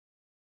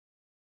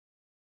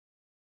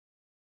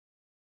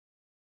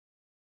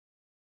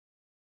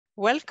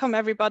Welcome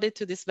everybody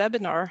to this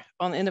webinar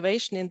on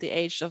innovation in the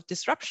age of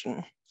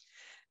disruption.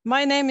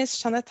 My name is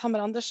Jeanette Hammer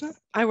Andersen.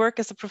 I work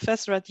as a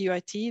professor at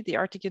UiT, the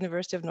Arctic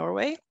University of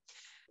Norway,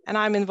 and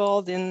I'm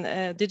involved in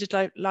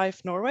Digital Life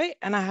Norway,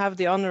 and I have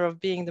the honor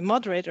of being the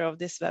moderator of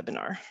this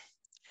webinar.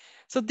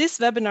 So this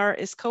webinar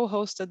is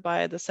co-hosted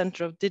by the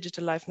Center of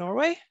Digital Life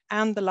Norway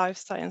and the Life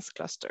Science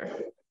Cluster.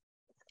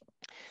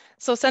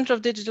 So Center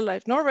of Digital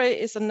Life Norway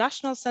is a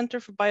national center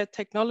for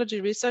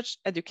biotechnology research,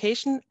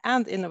 education,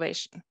 and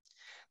innovation.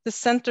 The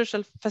center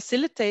shall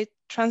facilitate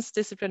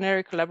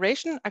transdisciplinary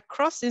collaboration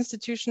across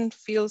institution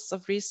fields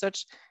of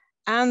research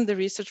and the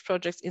research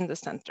projects in the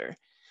center.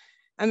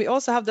 And we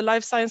also have the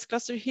Life Science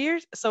Cluster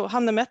here. So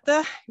Hanne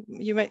Mette,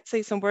 you might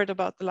say some word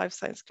about the Life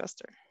Science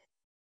Cluster.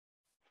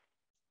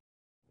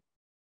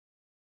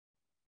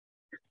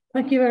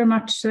 Thank you very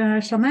much,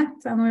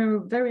 Jeanette. And we're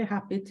very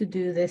happy to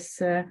do this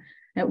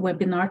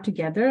webinar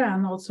together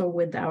and also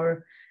with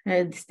our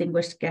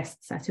distinguished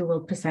guests as you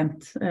will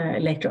present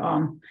later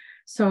on.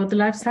 So the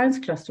Life Science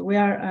Cluster, we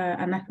are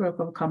a network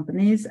of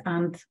companies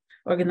and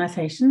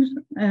organizations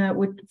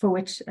for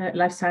which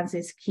life science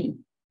is key.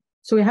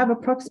 So we have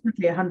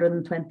approximately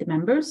 120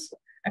 members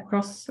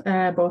across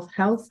both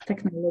health,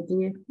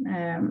 technology,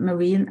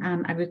 marine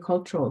and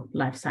agricultural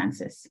life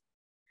sciences.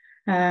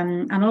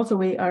 And also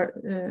we are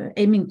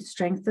aiming to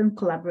strengthen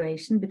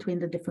collaboration between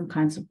the different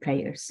kinds of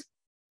players.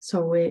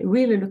 So we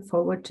really look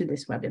forward to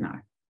this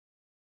webinar.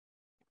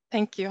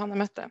 Thank you, Hanne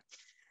Mette.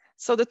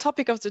 So the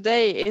topic of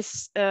today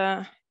is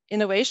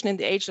innovation in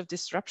the age of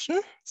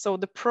disruption. So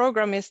the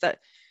program is that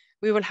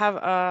we will have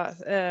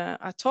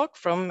a talk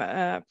from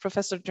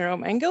Professor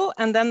Jerome Engel,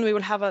 and then we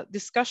will have a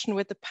discussion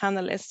with the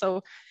panelists.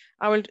 So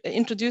I will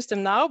introduce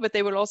them now, but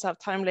they will also have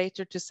time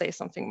later to say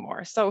something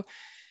more. So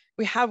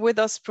we have with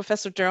us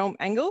Professor Jerome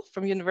Engel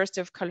from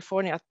University of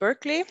California at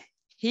Berkeley.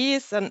 He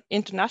is an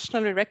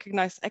internationally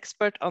recognized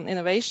expert on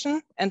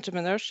innovation,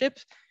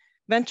 entrepreneurship,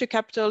 venture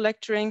capital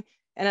lecturing,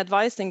 and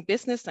advising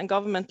business and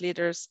government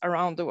leaders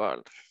around the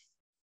world.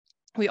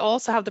 We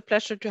also have the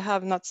pleasure to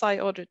have Natsai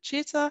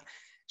Odrechita.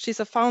 She's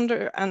a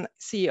founder and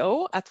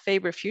CEO at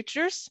Faber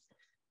Futures.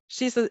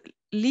 She's a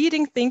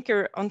leading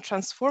thinker on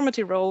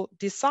transformative role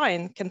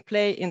design can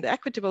play in the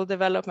equitable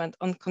development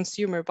on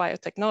consumer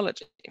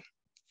biotechnology.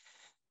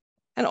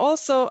 And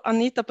also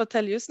Anita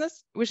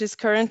Patel-Yusnes, which is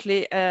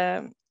currently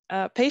a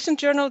patient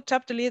journal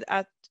chapter lead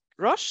at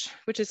Roche,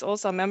 which is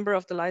also a member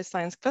of the Life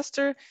Science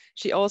Cluster.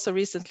 She also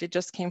recently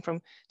just came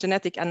from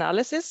genetic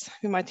analysis.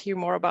 We might hear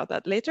more about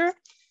that later.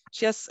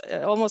 She has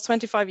almost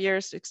 25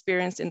 years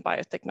experience in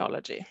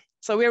biotechnology.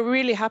 So we're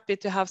really happy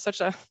to have such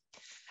a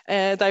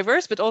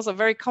diverse, but also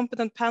very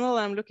competent panel.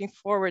 I'm looking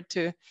forward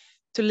to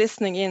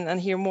listening in and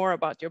hear more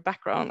about your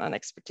background and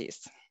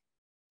expertise.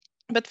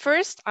 But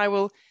first, I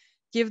will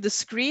give the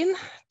screen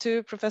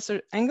to Professor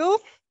Engel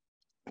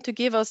to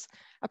give us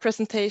a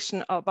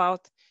presentation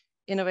about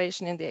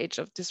innovation in the age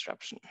of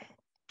disruption.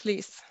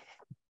 Please.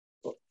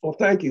 Well,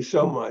 thank you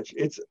so much.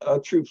 It's a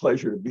true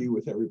pleasure to be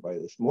with everybody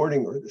this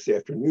morning or this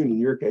afternoon in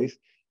your case.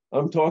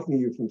 I'm talking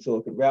to you from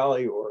Silicon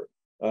Valley or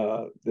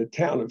the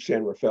town of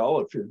San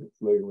Rafael, if you're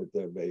familiar with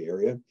the Bay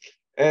Area.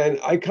 And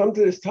I come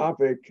to this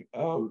topic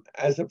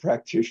as a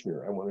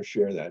practitioner. I want to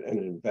share that, and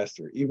an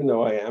investor, even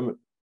though I am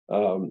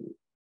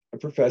a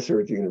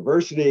professor at the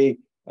university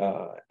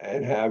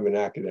and have an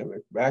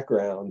academic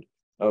background.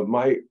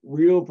 My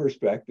real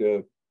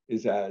perspective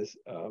is as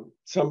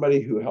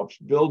somebody who helps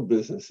build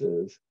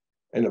businesses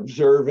and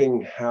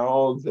observing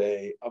how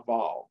they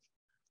evolve.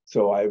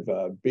 So I've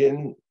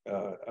been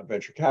a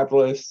venture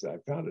capitalist. I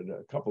founded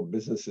a couple of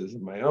businesses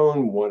of my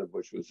own, one of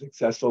which was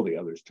successful, the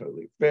others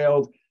totally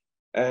failed.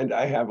 And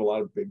I have a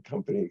lot of big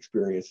company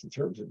experience in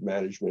terms of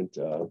management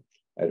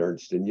at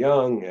Ernst &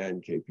 Young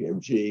and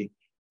KPMG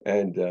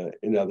and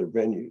in other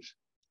venues.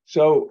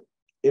 So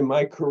in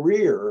my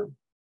career,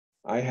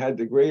 I had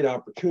the great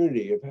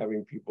opportunity of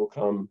having people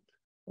come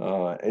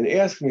and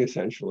ask me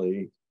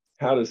essentially,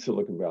 how does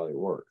Silicon Valley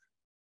work?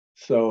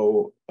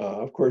 So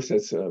of course,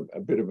 that's a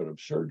bit of an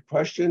absurd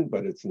question,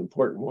 but it's an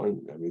important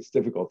one. I mean, it's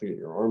difficult to get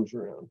your arms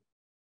around.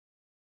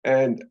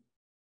 And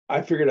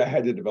I figured I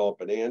had to develop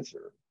an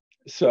answer.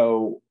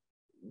 So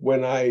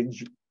when I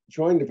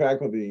joined the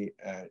faculty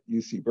at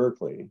UC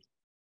Berkeley,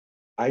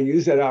 I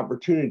used that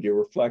opportunity to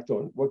reflect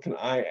on what can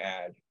I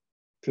add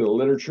to the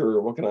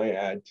literature, what can I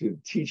add to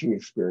teaching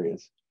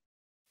experience?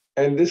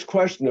 And this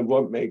question of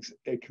what makes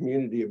a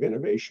community of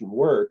innovation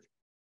work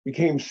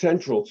became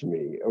central to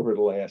me over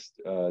the last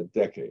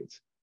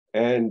decades.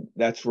 And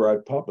that's where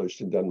I've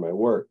published and done my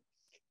work.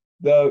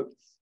 The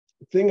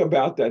thing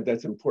about that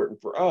that's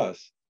important for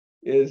us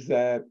is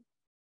that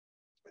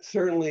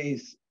certainly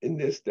in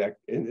this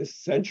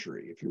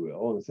century, if you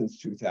will, and since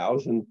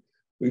 2000,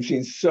 we've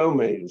seen so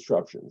many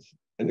disruptions.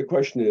 And the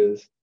question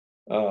is,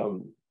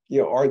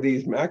 are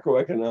these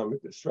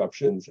macroeconomic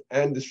disruptions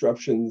and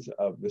disruptions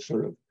of the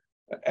sort of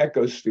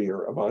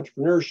ecosphere of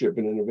entrepreneurship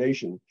and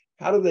innovation,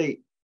 how do they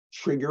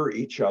trigger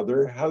each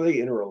other? How do they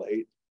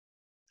interrelate?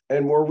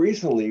 And more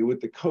recently,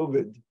 with the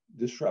COVID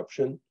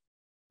disruption,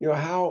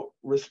 how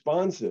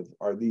responsive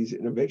are these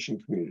innovation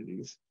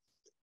communities?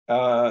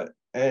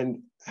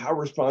 And how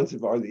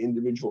responsive are the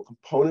individual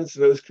components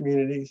of those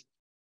communities?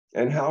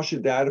 And how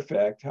should that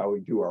affect how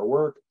we do our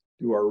work,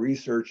 do our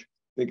research,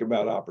 think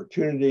about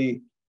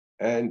opportunity,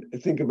 and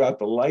think about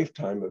the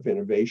lifetime of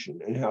innovation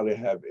and how to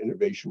have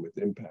innovation with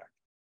impact?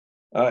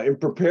 In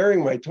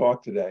preparing my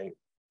talk today,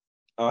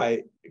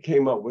 I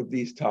came up with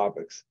these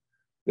topics: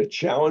 the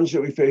challenge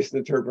that we face in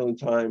the turbulent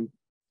time,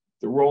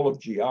 the role of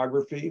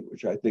geography,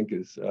 which I think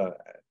is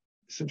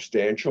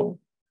substantial.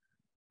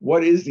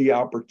 What is the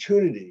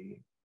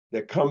opportunity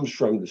that comes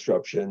from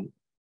disruption,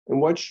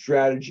 and what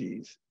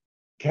strategies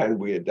can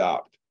we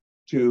adopt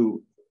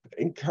to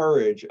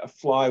encourage a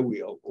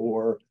flywheel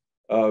or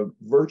a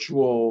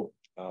virtual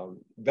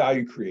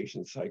value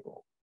creation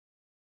cycle?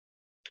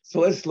 So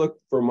let's look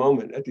for a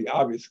moment at the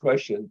obvious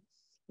question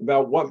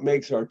about what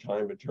makes our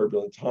time a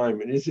turbulent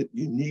time, and is it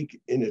unique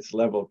in its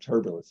level of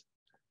turbulence?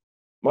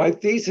 My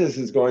thesis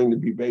is going to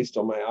be based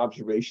on my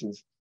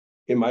observations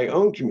in my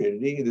own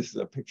community. This is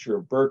a picture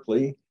of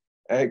Berkeley,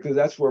 because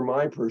that's where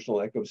my personal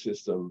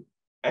ecosystem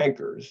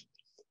anchors,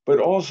 but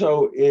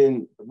also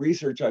in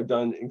research I've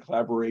done in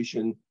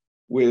collaboration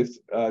with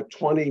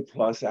 20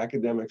 plus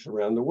academics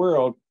around the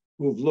world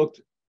who've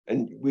looked,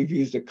 and we've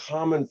used a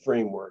common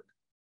framework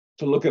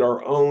to look at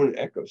our own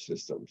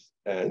ecosystems.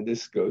 And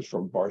this goes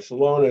from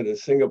Barcelona to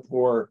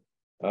Singapore,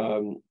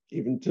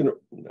 even to,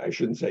 I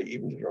shouldn't say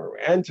even to Norway,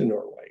 and to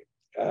Norway,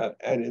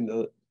 and in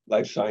the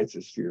life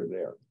sciences sphere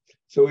there.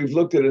 So we've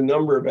looked at a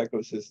number of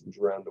ecosystems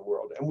around the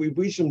world, and we've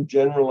reached some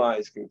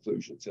generalized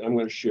conclusions, and I'm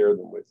going to share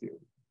them with you.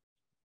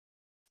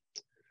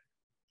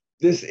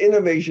 This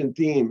innovation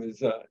theme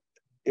is an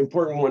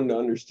important one to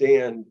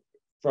understand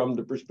from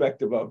the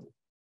perspective of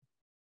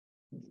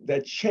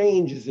that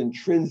change is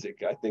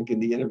intrinsic, I think, in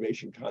the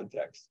innovation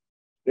context.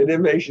 That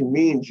innovation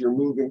means you're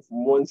moving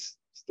from one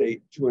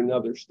state to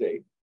another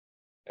state,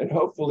 and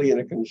hopefully in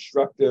a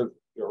constructive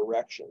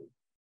direction.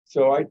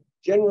 So I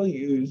generally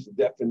use the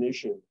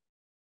definition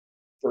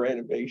for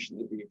innovation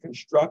to be a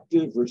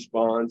constructive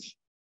response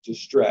to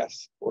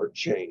stress or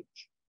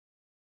change.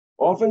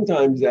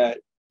 Oftentimes that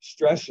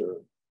stressor,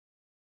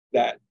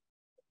 that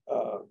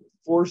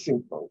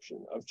forcing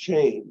function of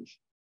change,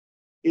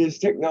 is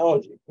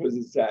technology, because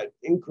it's that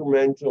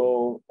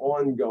incremental,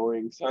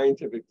 ongoing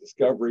scientific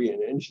discovery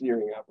and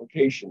engineering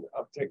application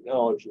of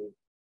technology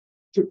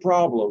to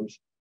problems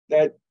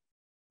that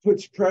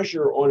puts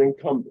pressure on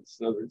incumbents.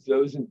 In other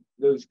words,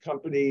 those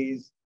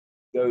companies,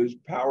 those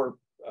power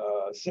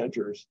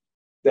centers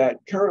that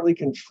currently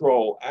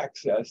control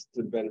access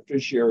to the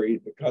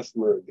beneficiary, the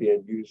customer, the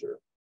end user.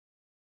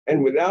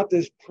 And without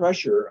this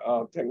pressure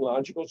of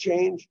technological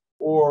change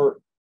or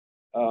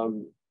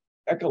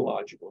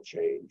ecological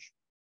change,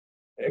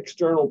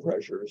 external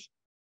pressures,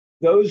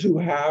 those who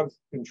have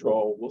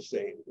control will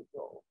stay in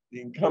control.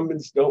 The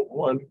incumbents don't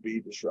want to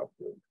be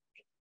disrupted.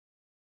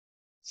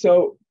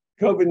 So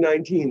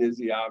COVID-19 is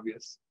the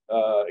obvious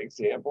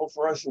example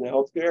for us in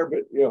healthcare,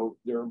 but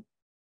there are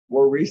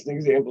more recent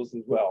examples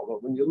as well.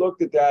 But when you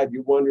looked at that,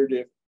 you wondered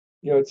if,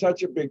 it's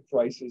such a big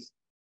crisis,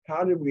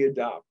 how did we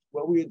adopt?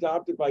 Well, we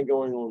adopted by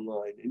going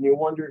online. And you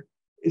wonder,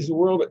 is the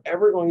world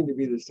ever going to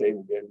be the same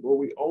again? Will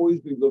we always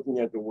be looking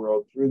at the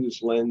world through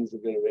this lens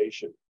of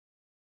innovation?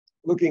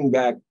 Looking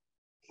back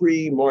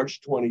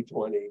pre-March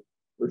 2020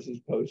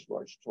 versus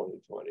post-March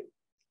 2020.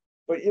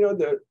 But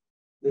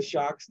the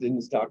shocks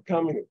didn't stop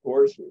coming, of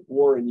course. We have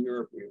war in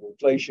Europe, we have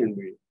inflation,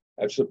 we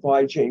have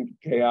supply chain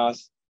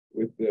chaos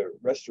with the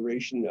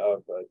restoration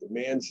of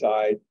demand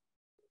side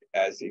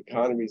as the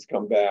economies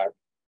come back.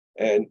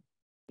 And,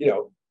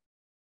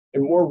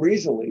 and more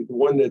recently, the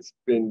one that's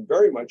been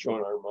very much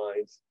on our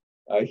minds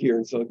here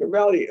in Silicon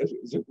Valley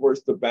is, of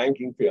course, the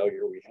banking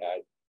failure we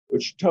had,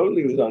 which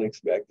totally was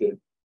unexpected.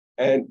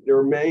 And there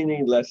are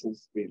many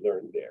lessons to be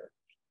learned there.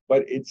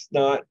 But it's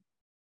not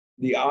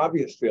the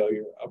obvious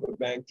failure of a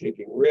bank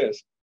taking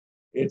risk.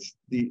 It's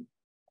the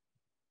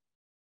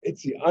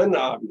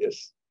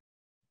unobvious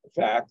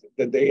fact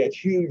that they had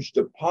huge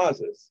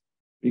deposits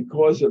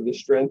because of the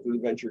strength of the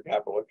venture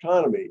capital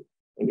economy,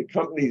 and the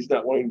companies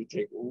not wanting to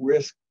take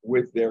risk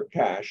with their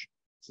cash.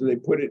 So they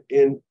put it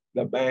in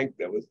the bank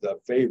that was the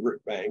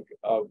favorite bank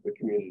of the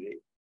community.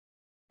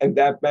 And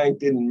that bank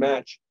didn't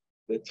match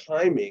the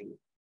timing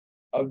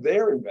of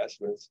their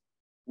investments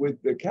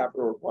with the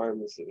capital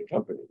requirements of the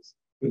companies.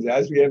 Because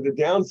as we have the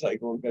down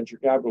cycle in venture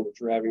capital, which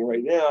we're having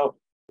right now,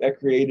 that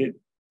created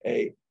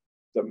a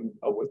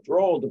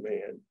withdrawal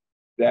demand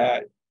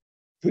that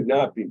could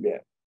not be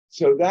met.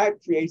 So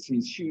that creates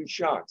these huge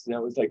shocks. And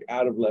that was like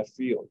out of left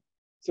field.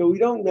 So we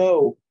don't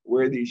know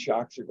where these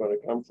shocks are going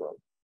to come from.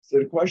 So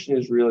the question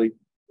is really,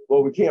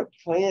 well, we can't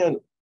plan,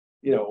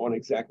 on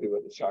exactly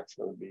what the shock's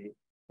going to be,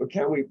 but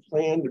can we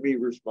plan to be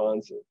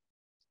responsive?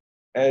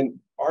 And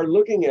our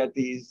looking at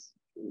these,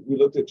 we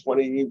looked at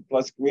 20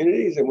 plus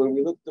communities, and when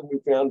we looked at them,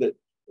 we found that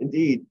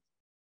indeed,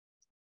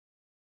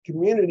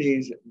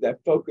 communities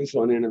that focus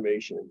on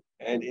innovation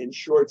and in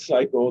short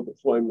cycle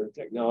deployment of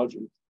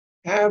technology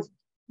have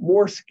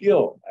more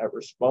skill at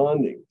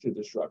responding to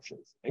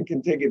disruptions and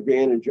can take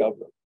advantage of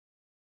them.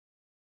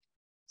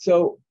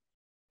 So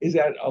is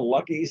that a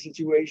lucky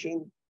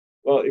situation?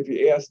 Well, if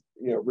you ask,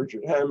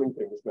 Richard Hammond,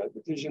 famous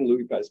mathematician,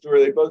 Louis Pasteur,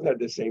 they both had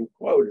the same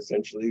quote,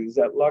 essentially, is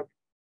that luck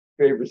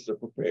favors the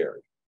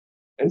prepared.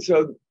 And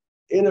so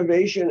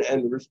innovation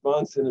and the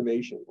response to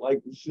innovation,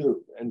 like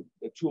Zoom and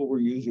the tool we're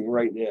using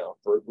right now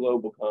for a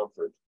global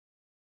conference,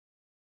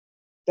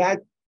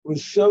 that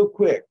was so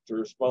quick to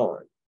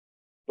respond,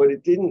 but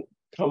it didn't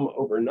come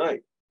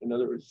overnight. In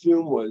other words,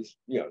 Zoom was,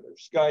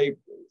 there's Skype,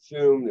 there's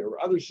Zoom, there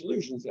were other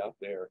solutions out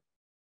there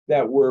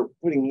that were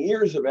putting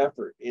years of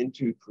effort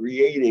into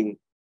creating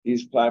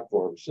these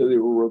platforms so they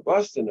were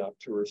robust enough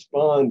to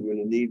respond when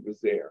a need was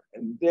there.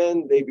 And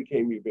then they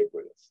became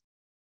ubiquitous.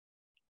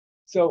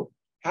 So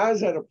how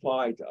does that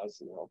apply to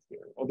us in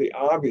healthcare? Well, the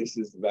obvious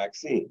is the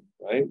vaccine,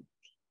 right?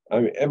 I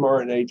mean,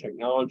 mRNA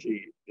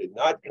technology did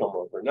not come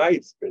overnight.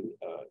 It's been,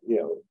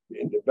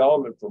 in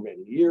development for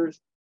many years.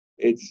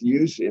 Its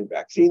use in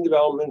vaccine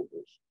development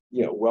was,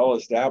 well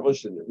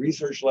established in the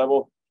research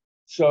level.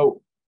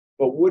 So,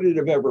 but would it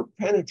have ever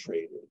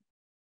penetrated,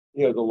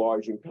 the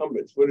large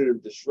incumbents? Would it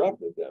have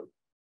disrupted them?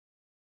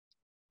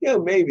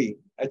 Maybe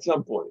at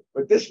some point.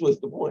 But this was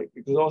the point,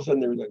 because all of a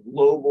sudden there was a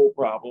global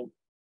problem,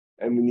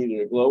 and we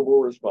needed a global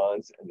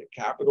response, and the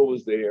capital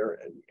was there,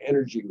 and the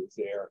energy was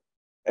there.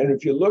 And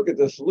if you look at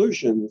the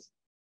solutions,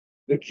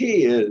 the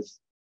key is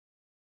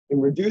in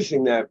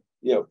reducing that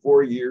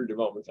 4-year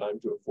development time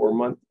to a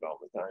 4-month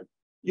development time.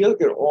 You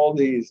look at all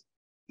these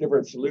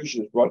different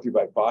solutions brought to you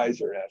by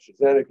Pfizer and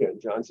AstraZeneca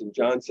and Johnson &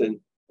 Johnson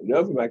and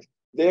Novavax.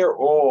 They're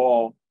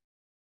all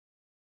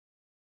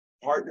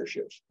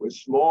partnerships with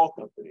small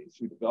companies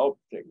who develop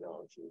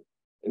technology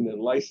and then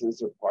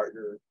license or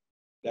partner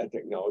that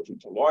technology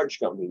to large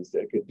companies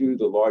that could do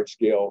the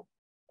large-scale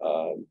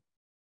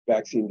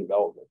vaccine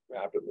development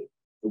rapidly.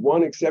 The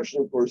one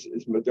exception, of course,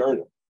 is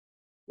Moderna,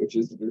 which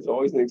is there's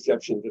always an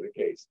exception to the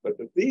case. But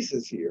the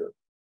thesis here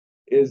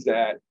is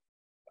that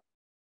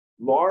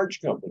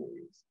large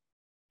companies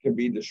can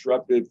be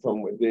disrupted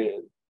from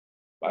within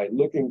by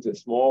looking to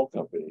small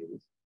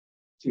companies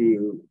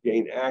to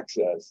gain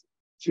access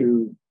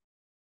to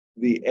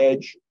the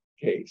edge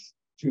case,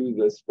 to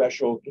the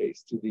special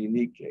case, to the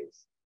unique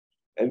case.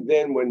 And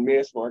then when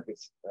mass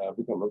markets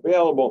become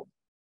available,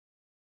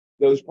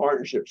 those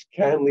partnerships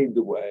can lead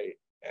the way.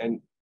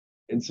 And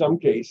in some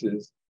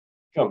cases,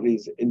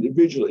 companies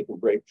individually can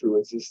break through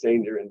and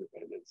sustain their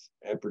independence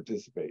and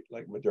participate,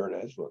 like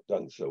Moderna has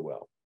done so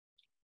well.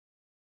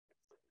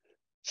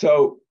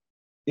 So,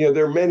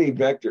 there are many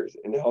vectors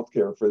in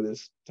healthcare for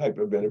this type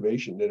of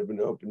innovation that have been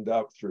opened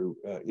up through,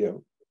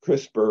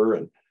 CRISPR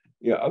and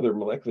other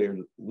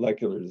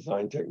molecular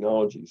design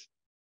technologies.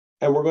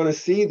 And we're going to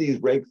see these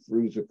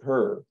breakthroughs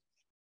occur,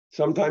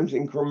 sometimes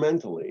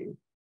incrementally,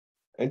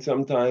 and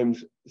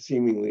sometimes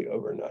seemingly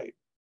overnight.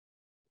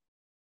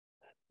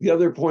 The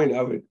other point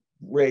I would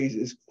raise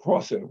is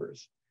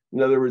crossovers.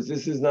 In other words,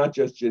 this is not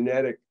just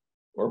genetic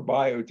or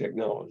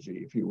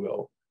biotechnology, if you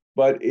will,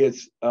 but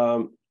it's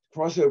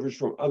crossovers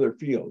from other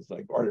fields,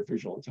 like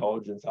artificial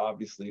intelligence,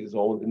 obviously, is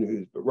all in the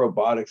news, but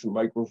robotics and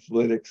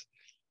microfluidics,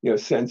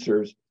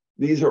 sensors.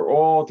 These are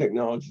all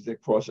technologies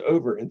that cross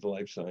over into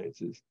life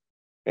sciences.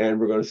 And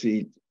we're going to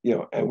see,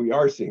 and we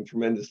are seeing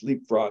tremendous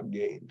leapfrog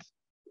gains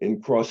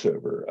in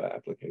crossover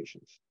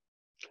applications.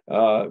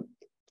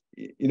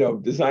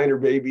 Designer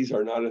babies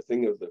are not a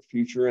thing of the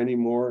future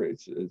anymore.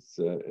 It's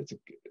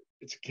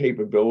a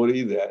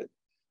capability that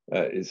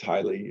is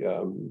highly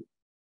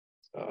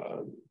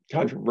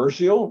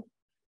controversial,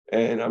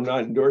 and I'm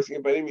not endorsing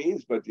it by any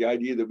means. But the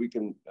idea that we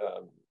can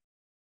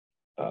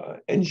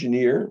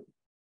engineer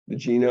the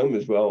genome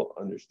is well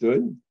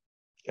understood,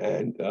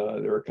 and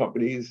there are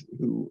companies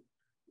who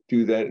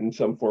do that in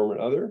some form or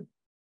other.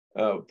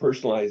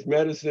 Personalized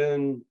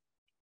medicine,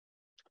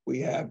 we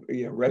have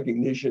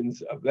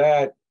recognitions of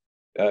that.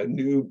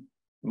 New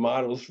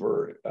models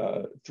for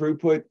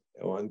throughput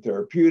on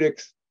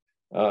therapeutics.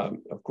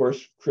 Of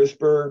course,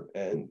 CRISPR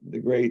and the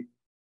great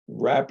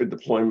rapid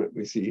deployment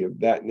we see of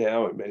that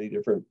now in many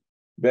different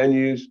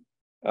venues.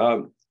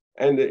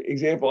 And the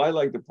example I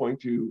like to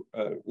point to,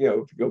 if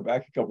you go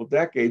back a couple of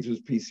decades,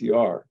 was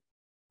PCR.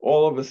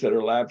 All of us that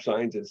are lab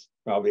scientists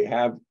probably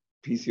have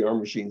PCR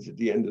machines at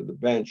the end of the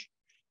bench,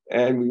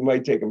 and we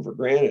might take them for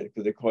granted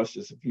because they cost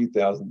us a few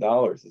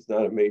 $1,000s. It's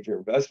not a major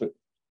investment.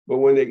 But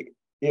when they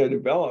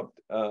developed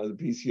the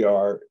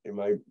PCR,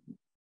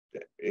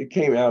 it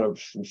came out of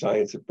some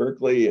science at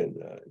Berkeley, and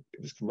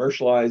it was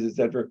commercialized, et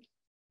cetera.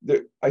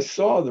 I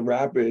saw the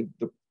rapid,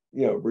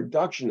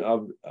 reduction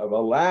of a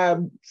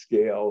lab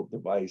scale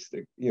device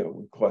that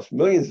would cost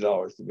millions of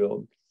dollars to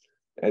build,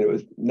 and it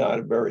was not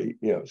a very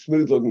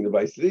smooth looking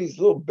device. These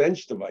little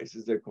bench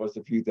devices that cost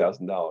a few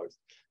 $1,000s.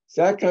 It's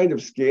that kind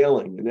of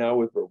scaling, and now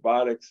with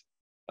robotics,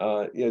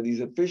 these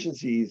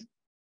efficiencies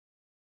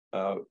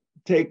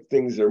take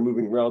things that are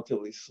moving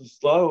relatively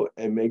slow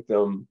and make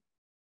them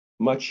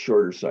much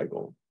shorter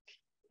cycle.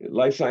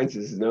 Life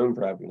sciences is known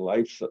for having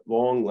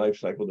long life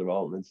cycle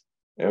developments,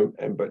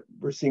 But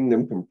we're seeing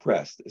them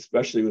compressed,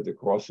 especially with the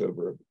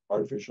crossover of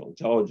artificial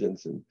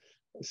intelligence and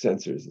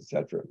sensors, et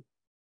cetera.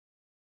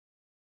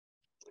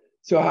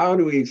 So how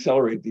do we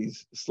accelerate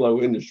these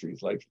slow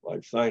industries like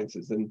life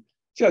sciences? And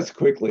just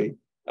quickly,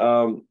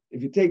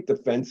 if you take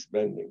defense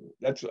spending,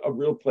 that's a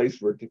real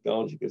place where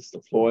technology gets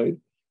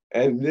deployed.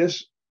 And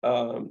this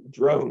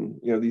drone,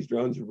 these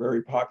drones are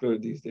very popular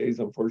these days,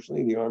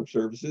 unfortunately, in the armed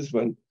services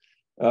when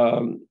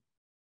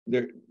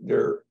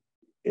they're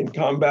in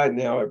combat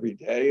now every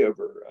day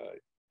over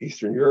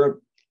Eastern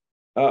Europe.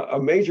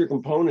 A major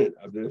component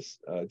of this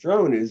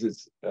drone is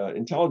its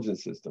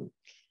intelligence system.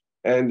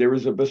 And there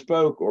was a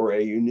bespoke or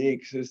a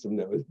unique system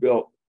that was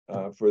built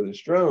for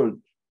this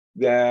drone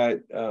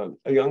that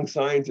a young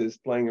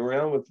scientist playing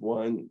around with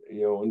one,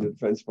 on the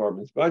Defense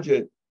Department's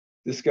budget,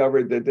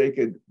 discovered that they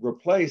could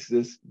replace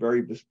this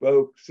very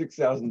bespoke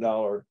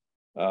 $6,000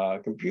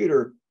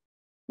 computer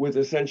with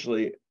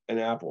essentially an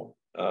Apple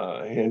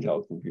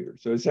handheld computer.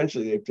 So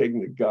essentially, they've taken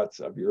the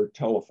guts of your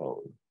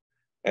telephone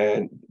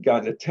and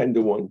gotten a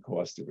 10-to-1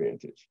 cost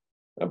advantage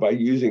by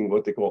using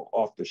what they call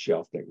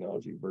off-the-shelf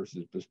technology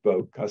versus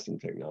bespoke custom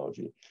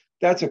technology.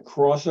 That's a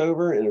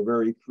crossover in a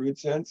very crude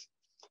sense.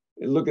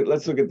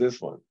 Let's look at this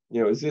one.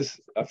 It's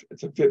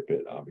a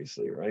Fitbit,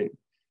 obviously, right?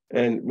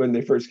 And when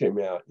they first came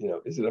out,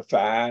 is it a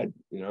fad?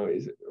 Or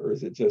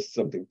is it just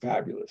something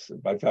fabulous?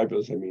 And by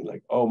fabulous, I mean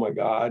like, oh my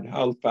God,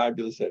 how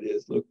fabulous that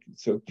is! Look,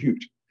 it's so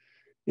cute.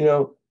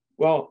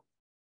 Well,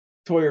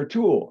 toy or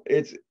tool.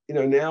 It's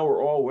now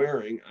we're all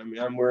wearing. I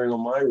mean, I'm wearing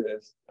on my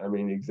wrist. I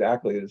mean,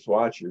 exactly this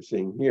watch you're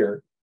seeing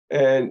here,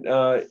 and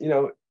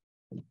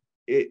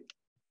it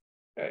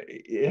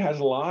has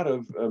a lot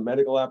of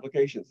medical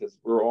applications as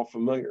we're all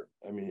familiar.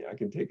 I mean, I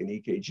can take an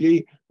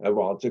EKG.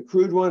 Well, it's a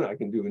crude one. I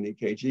can do an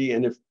EKG,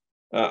 and if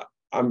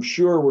I'm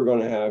sure we're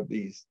going to have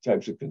these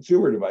types of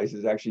consumer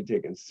devices actually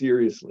taken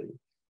seriously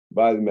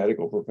by the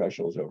medical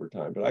professionals over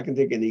time. But I can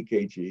take an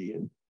EKG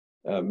and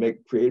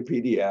create a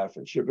PDF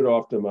and ship it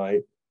off to my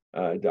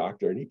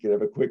doctor, and he can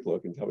have a quick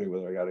look and tell me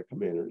whether I got to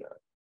come in or not,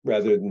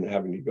 rather than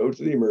having to go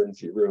to the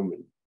emergency room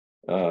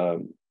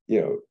and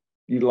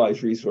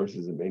utilize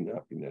resources that may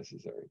not be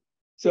necessary.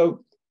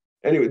 So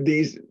anyway,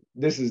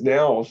 this is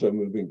now also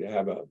moving to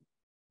have a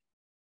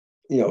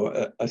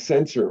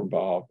sensor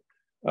involved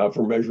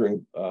for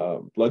measuring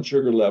blood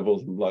sugar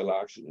levels and blood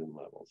oxygen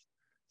levels.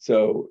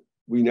 So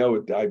we know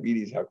with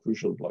diabetes how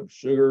crucial blood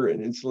sugar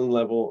and insulin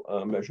level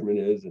measurement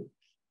is, and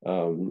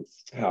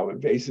how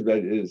invasive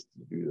that is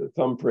to do the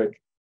thumb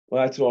prick.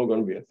 Well, that's all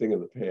going to be a thing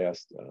of the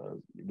past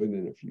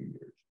within a few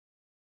years.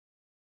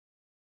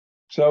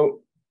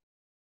 So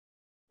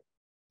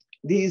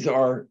these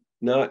are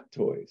not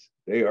toys.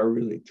 They are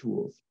really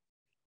tools.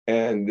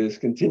 And this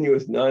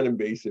continuous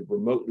non-invasive,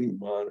 remotely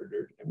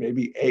monitored, and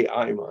maybe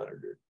AI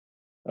monitored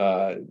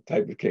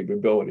type of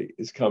capability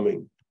is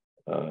coming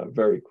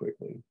very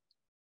quickly.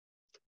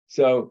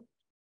 So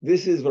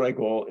this is what I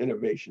call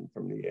innovation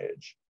from the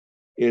edge.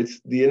 It's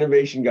the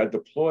innovation got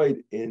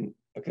deployed in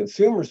a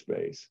consumer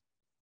space.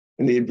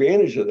 And the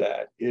advantage of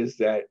that is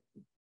that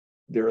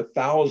there are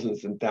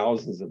thousands and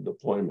thousands of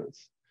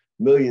deployments,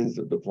 millions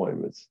of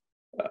deployments.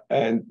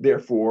 And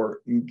therefore,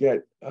 you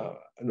get a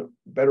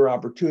better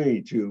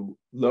opportunity to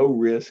low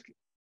risk,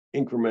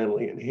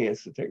 incrementally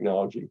enhance the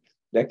technology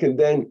that can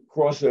then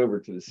cross over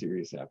to the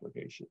serious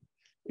application.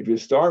 If you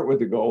start with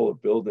the goal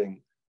of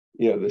building,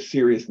 the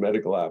serious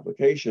medical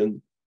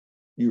application,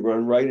 you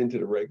run right into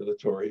the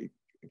regulatory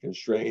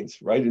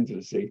constraints, right into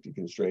the safety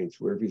constraints,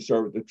 where if you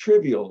start with the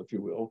trivial, if you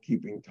will,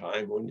 keeping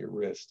time on your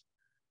wrist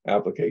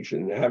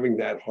application and having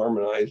that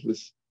harmonized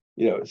with,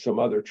 some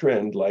other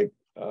trend like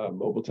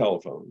mobile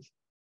telephones,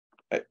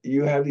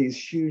 you have these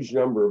huge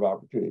number of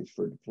opportunities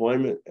for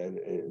deployment and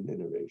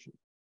innovation.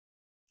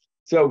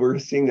 So we're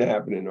seeing that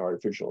happen in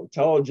artificial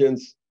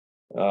intelligence.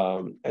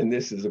 And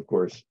this is, of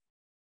course,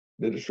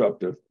 the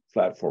disruptive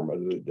platform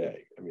of the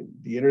day. I mean,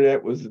 the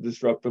internet was a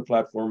disruptive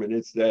platform in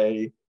its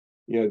day,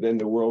 then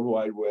the World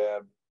Wide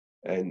Web,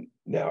 and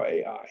now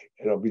AI,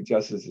 and it'll be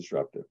just as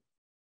disruptive.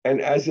 And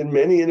as in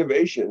many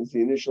innovations,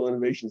 the initial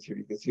innovations here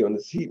you can see on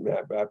this heat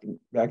map back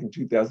in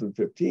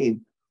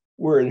 2015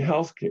 were in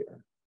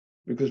healthcare,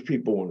 because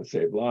people want to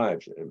save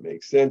lives and it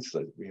makes sense.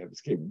 Like, we have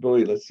this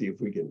capability, let's see if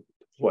we can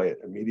deploy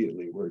it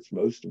immediately where it's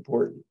most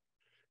important.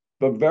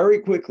 But very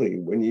quickly,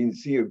 when you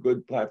see a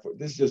good platform,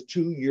 this is just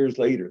 2 years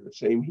later, the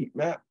same heat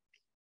map,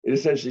 it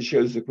essentially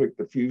shows the quick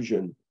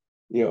diffusion,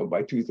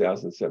 by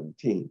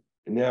 2017.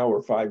 And now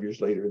we're 5 years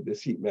later,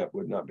 this heat map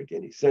would not make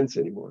any sense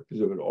anymore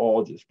because it would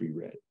all just be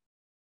red.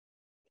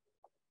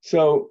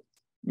 So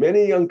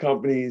many young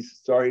companies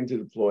starting to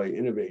deploy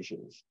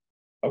innovations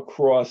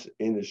across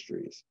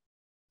industries.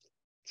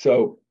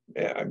 So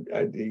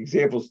the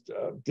examples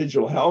of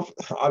digital health,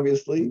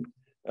 obviously,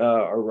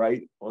 are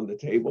right on the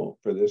table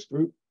for this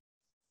group.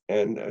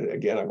 And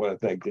again, I want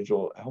to thank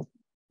Digital Health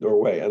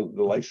Norway and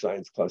the Life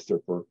Science Cluster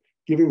for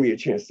giving me a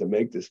chance to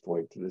make this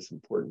point to this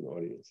important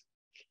audience.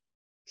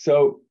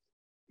 So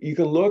you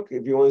can look,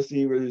 if you want to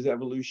see where there's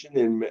evolution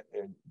in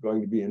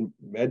going to be in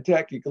med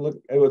tech, you can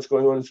look at what's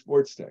going on in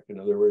sports tech. In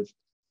other words,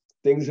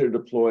 things that are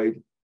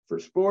deployed for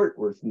sport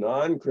where it's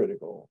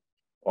non-critical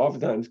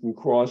oftentimes can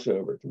cross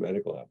over to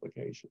medical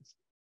applications.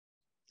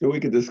 So we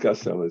could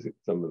discuss some of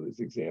those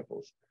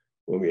examples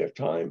when we have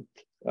time.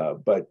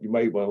 But you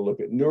might want to look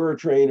at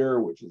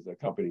Neurotrainer, which is a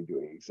company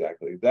doing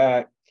exactly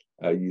that,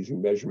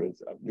 using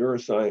measurements of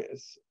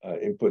neuroscience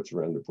inputs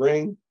around the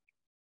brain.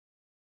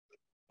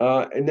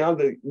 And now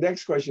the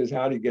next question is,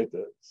 how do you get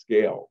the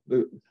scale?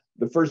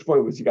 The first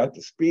point was you got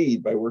the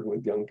speed by working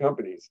with young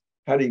companies.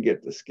 How do you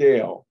get the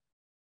scale?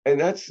 And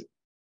that's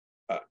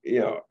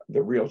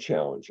the real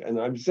challenge. And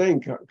I'm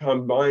saying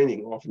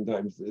combining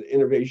oftentimes the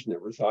innovation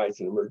that resides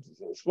and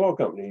emerges in a small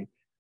company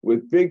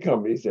with big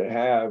companies that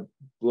have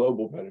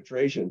global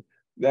penetration,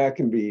 that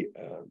can be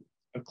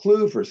a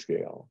clue for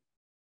scale.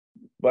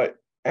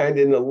 And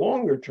in the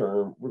longer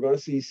term, we're going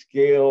to see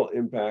scale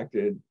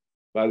impacted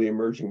by the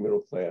emerging middle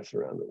class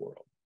around the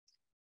world.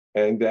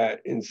 And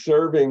that in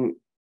serving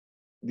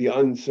the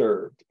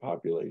unserved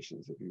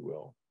populations, if you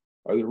will,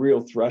 are the real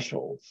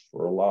thresholds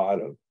for a lot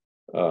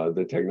of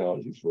the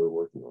technologies we're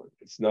working on.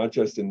 It's not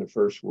just in the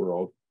first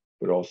world,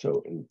 but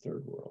also in the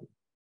third world.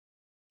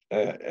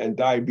 And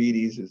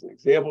diabetes is an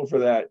example for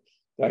that.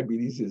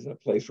 Diabetes is a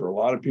place where a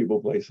lot of people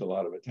place a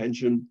lot of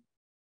attention.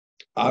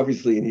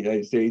 Obviously, in the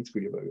United States,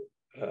 we have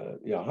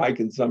a high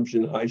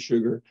consumption, high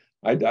sugar,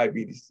 high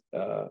diabetes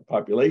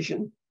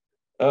population.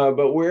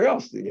 But where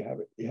else do you have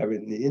it? You have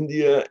it in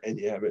India and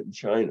you have it in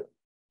China.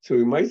 So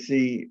we might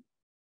see,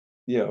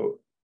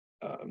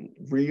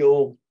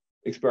 real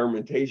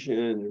experimentation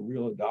and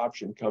real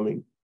adoption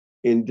coming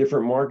in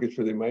different markets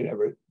where they might have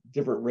a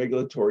different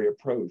regulatory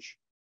approach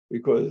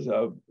because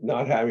of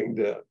not having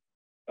the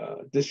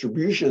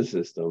distribution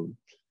system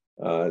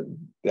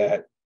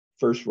that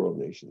first world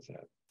nations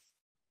have.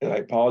 And I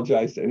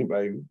apologize to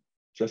anybody who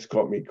just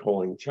caught me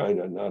calling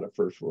China not a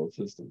first world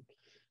system.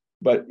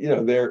 But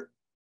there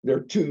are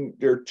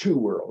two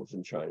worlds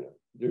in China.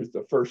 There's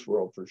the first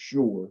world for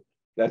sure.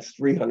 That's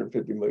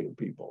 350 million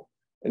people.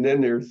 And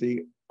then there's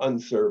the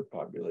unserved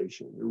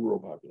population, the rural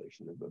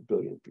population of 1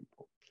 billion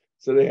people.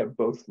 So they have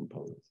both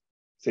components.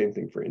 Same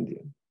thing for India.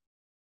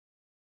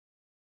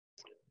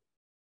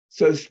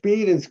 So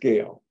speed and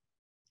scale,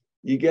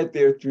 you get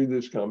there through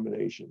this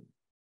combination.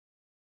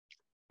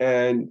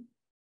 And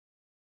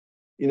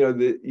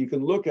you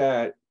can look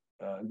at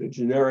the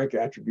generic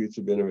attributes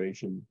of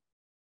innovation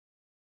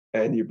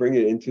and you bring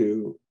it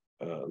into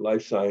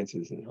life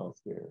sciences and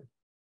healthcare.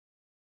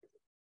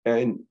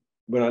 And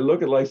when I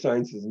look at life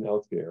sciences and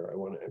healthcare, I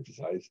want to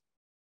emphasize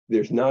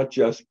there's not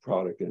just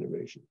product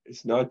innovation.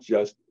 It's not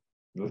just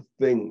the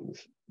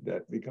things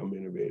that become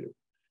innovative.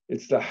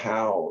 It's the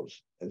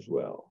hows as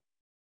well.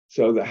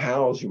 So the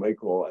hows you might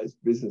call as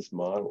business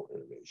model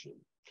innovation,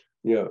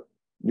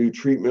 new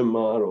treatment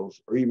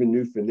models, or even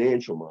new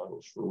financial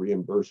models for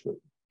reimbursement.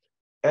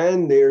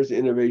 And there's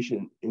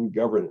innovation in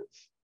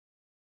governance.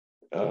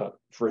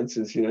 For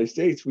instance, in the United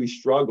States, we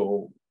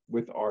struggle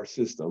with our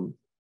system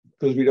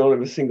because we don't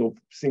have a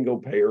single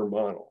payer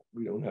model.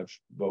 We don't have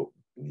both.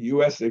 In the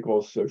US, they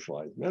call it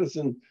socialized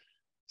medicine,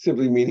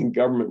 simply meaning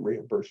government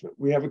reimbursement.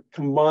 We have a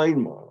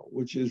combined model,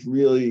 which is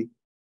really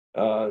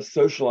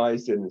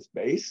socialized in its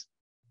base,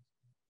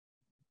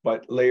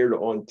 but layered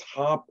on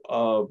top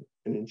of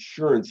an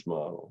insurance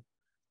model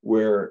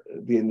where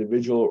the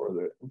individual or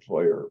the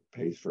employer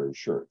pays for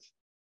insurance.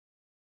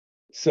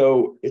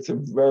 So it's a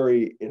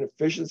very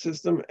inefficient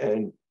system.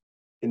 And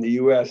in the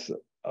US,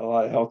 a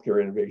lot of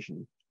healthcare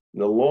innovation in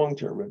the long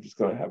term, if it's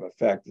going to have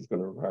effect, it's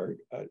going to require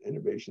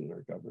innovation in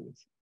our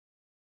governance.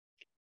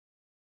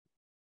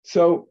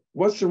 So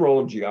what's the role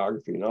of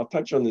geography? And I'll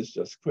touch on this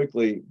just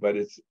quickly, but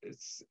it's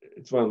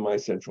one of my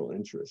central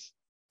interests.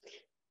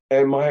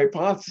 And my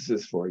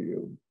hypothesis for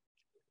you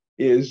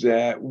is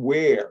that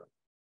where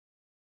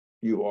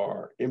you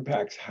are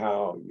impacts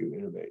how you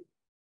innovate.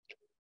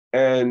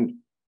 And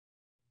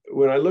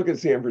when I look at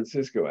San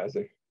Francisco as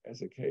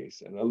a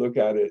case, and I look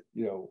at it,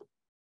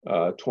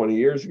 20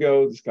 years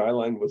ago, the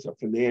skyline was a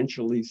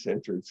financially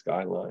centered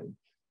skyline.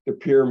 The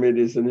pyramid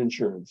is an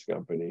insurance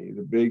company.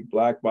 The big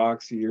black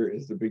box here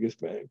is the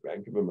biggest bank,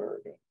 Bank of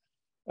America.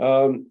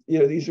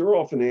 These are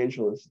all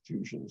financial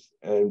institutions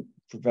and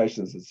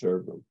professions that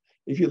serve them.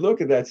 If you look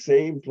at that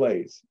same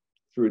place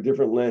through a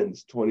different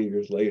lens 20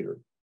 years later,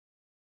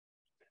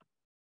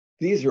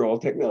 these are all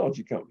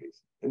technology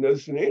companies. And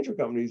those financial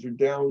companies are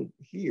down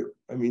here.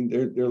 I mean,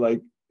 they're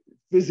like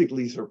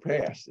physically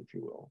surpassed, if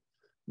you will,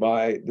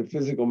 by the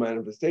physical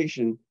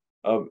manifestation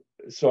of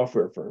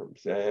software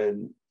firms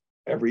and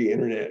every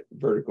internet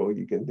vertical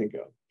you can think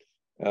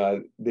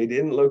of. They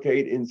didn't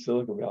locate in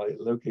Silicon Valley,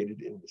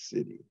 located in the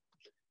city.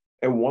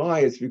 And why?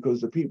 It's because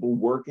the people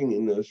working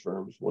in those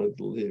firms wanted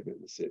to live in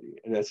the city.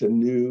 And that's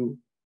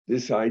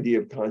this idea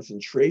of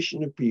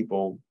concentration of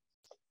people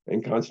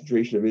and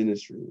concentration of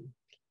industry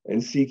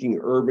and seeking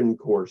urban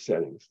core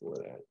settings for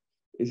that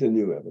is a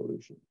new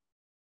evolution.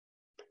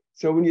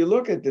 So when you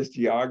look at this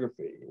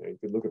geography, you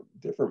could look at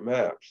different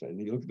maps and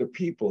you look at the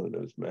people in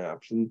those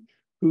maps and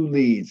who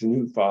leads and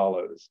who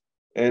follows.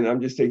 And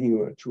I'm just taking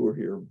you on a tour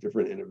here of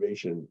different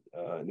innovation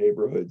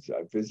neighborhoods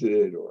I've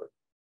visited or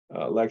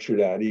lectured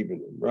at, even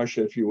in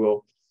Russia, if you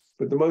will.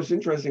 But the most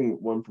interesting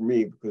one for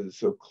me, because it's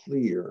so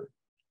clear,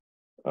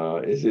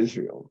 is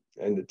Israel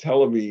and the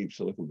Tel Aviv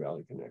Silicon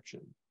Valley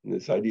connection, and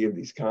this idea of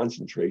these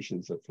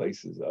concentrations of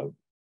places of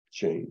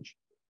change.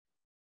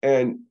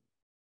 And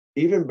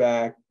even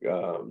back,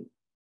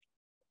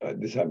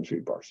 this happens to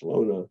be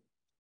Barcelona.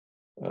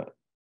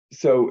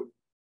 So,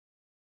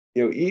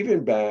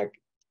 even back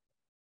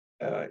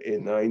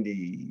in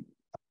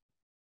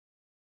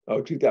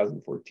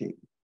 2014,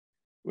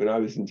 when I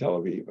was in Tel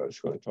Aviv, I was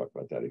going to talk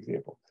about that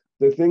example.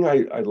 The thing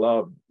I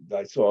loved that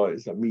I saw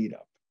is a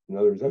meetup. In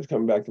other words, I was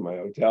coming back to my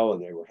hotel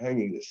and they were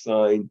hanging this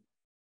sign,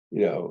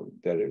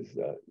 that is,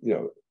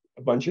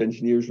 a bunch of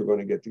engineers were going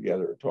to get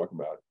together and talk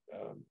about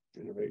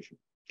innovation,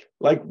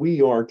 like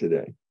we are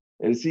today.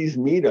 And it's these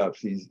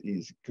meetups,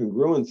 these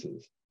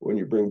congruences, when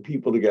you bring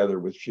people together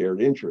with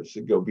shared interests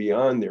that go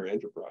beyond their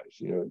enterprise,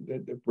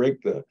 that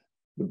break the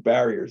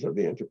barriers of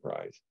the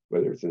enterprise,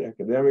 whether it's an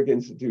academic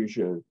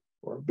institution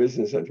or a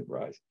business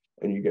enterprise,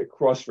 and you get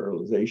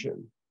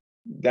cross-fertilization.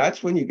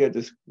 That's when you get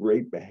this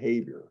great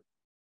behavior.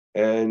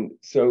 And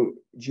so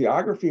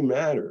geography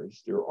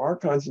matters. There are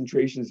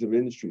concentrations of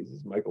industries,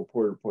 as Michael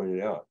Porter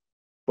pointed out,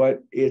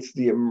 but it's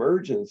the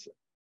emergence,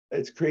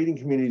 it's creating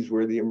communities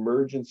where the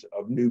emergence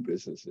of new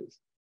businesses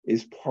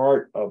is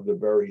part of the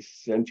very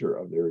center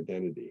of their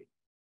identity.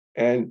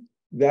 And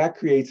that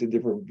creates a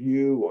different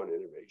view on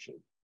innovation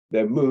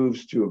that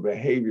moves to a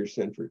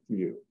behavior-centric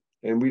view.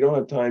 And we don't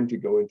have time to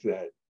go into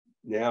that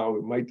now.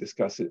 We might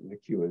discuss it in the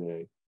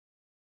Q&A.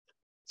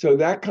 So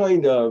that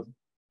kind of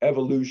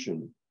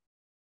evolution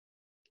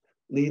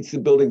leads to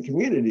building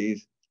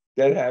communities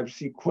that have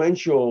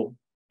sequential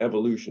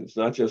evolutions,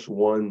 not just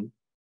one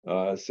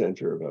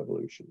center of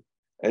evolution.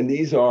 And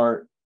these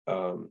are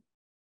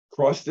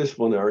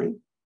cross-disciplinary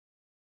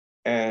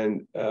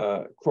and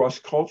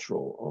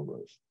cross-cultural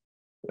almost.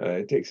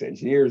 It takes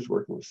engineers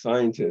working with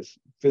scientists,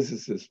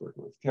 physicists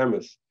working with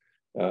chemists,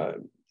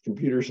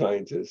 computer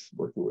scientists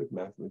working with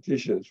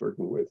mathematicians,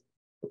 working with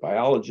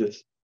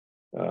biologists.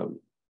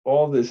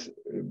 All this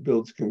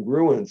builds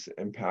congruence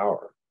and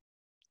power.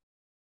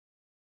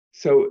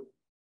 So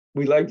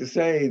we like to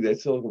say that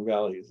Silicon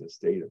Valley is a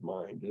state of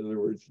mind. In other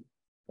words,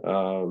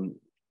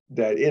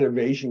 that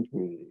innovation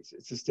communities,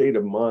 it's a state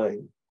of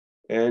mind.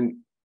 And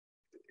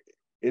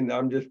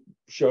I'm just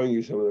showing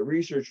you some of the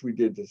research we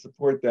did to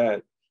support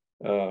that.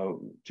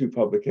 2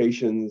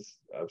 publications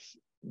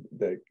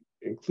that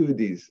include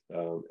these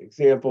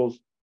examples.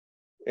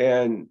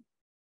 And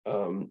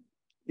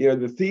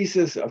the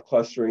thesis of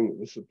clustering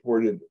was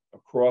supported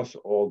across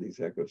all these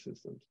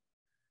ecosystems.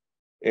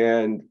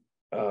 And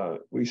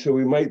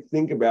we might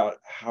think about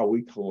how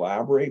we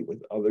collaborate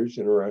with others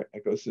in our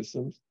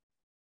ecosystems.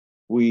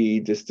 We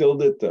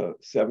distilled it to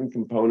 7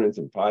 components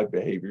and 5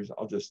 behaviors.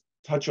 I'll just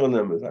touch on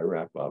them as I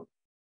wrap up.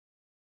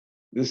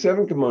 The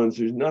 7 components,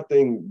 there's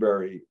nothing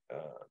very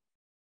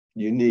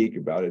unique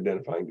about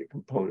identifying the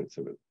components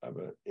of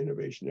an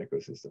innovation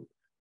ecosystem.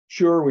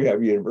 Sure, we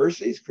have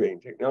universities creating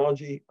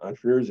technology,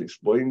 entrepreneurs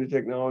exploiting the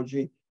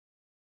technology,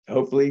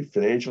 hopefully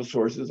financial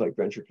sources like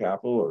venture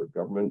capital or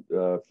government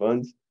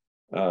funds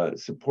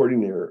supporting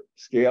their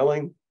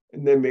scaling,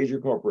 and then major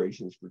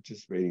corporations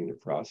participating in the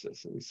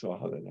process. And we saw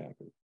how that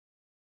happened.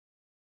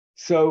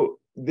 So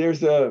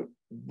there's a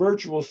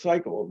virtual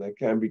cycle that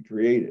can be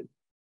created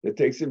that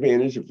takes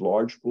advantage of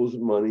large pools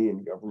of money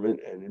in government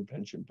and in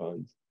pension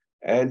funds,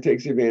 and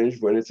takes advantage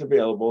when it's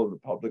available in the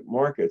public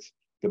markets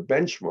to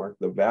benchmark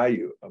the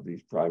value of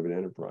these private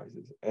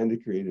enterprises and to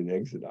create an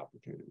exit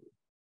opportunity.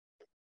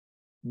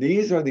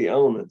 These are the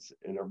elements,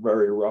 in a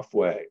very rough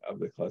way, of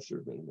the cluster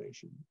of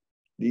innovation.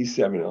 These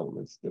 7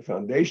 elements, the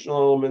foundational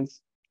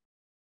elements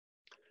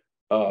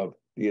of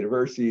the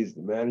universities,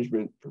 the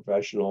management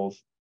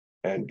professionals,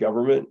 and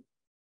government,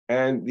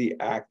 and the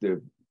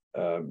active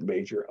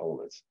major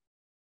elements,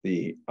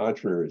 the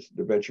entrepreneurs,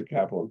 the venture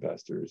capital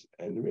investors,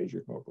 and the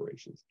major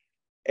corporations.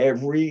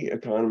 Every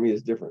economy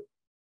is different.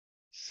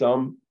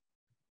 Some,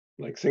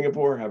 like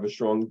Singapore, have a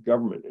strong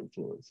government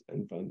influence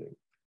and funding.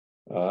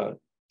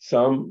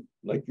 Some,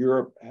 like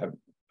Europe, have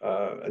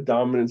a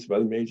dominance by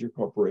the major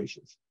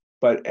corporations.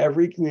 But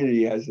every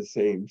community has the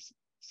same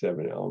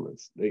 7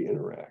 elements. They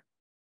interact.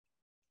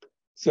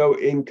 So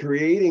in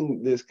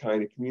creating this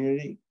kind of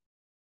community,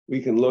 we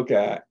can look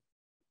at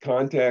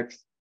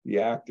context,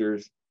 the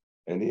actors,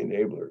 and the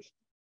enablers.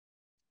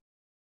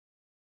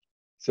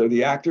 So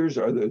the actors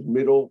are the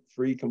middle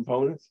 3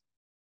 components.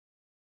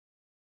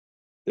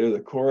 They're the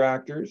core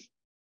actors.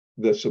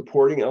 The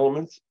supporting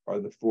elements are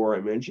the 4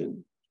 I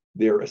mentioned.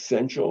 They're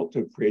essential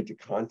to create the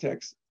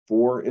context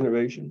for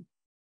innovation.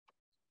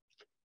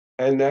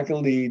 And that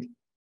can lead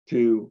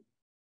to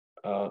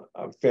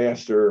a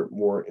faster,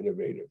 more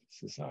innovative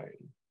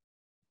society.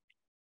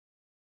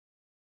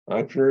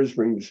 Entrepreneurs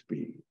bring the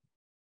speed.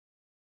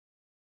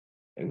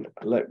 And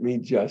let me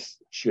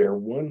just share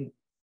one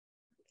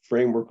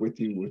framework with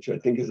you, which I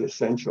think is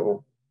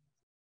essential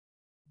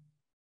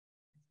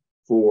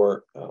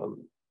for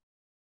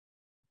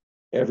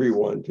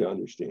everyone to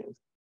understand.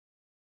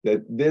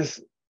 That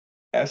this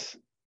S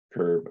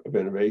curve of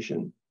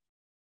innovation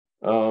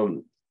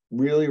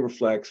really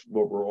reflects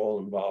what we're all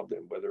involved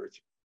in, whether it's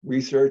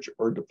research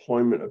or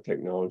deployment of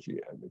technology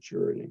at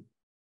maturity.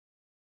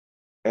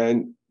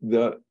 And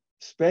the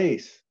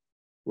space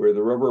where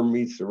the rubber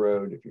meets the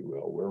road, if you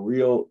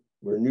will,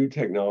 where new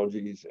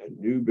technologies and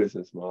new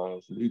business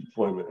models, new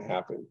deployment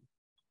happen,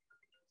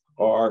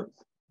 are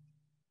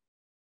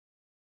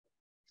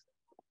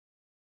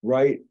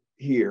right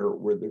here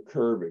where the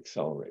curve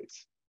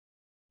accelerates.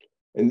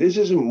 And this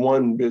isn't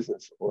one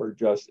business or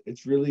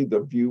it's really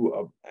the view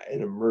of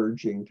an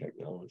emerging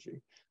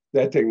technology.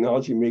 That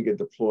technology may get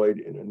deployed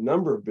in a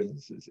number of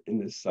businesses in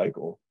this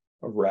cycle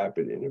of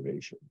rapid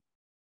innovation.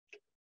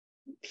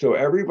 So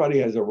everybody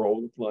has a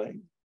role to play.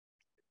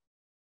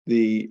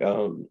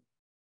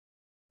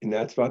 And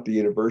that's about the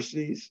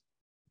universities,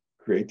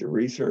 create the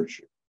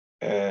research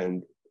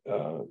and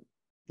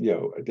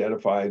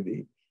identify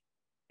the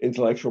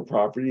intellectual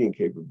property and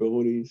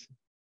capabilities.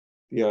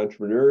 The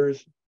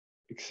entrepreneurs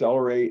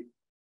accelerate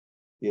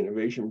the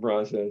innovation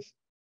process,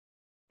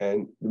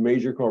 and the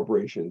major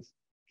corporations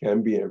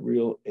can be a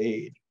real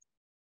aid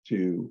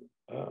to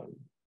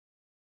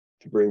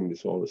bring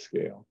this all to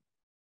scale.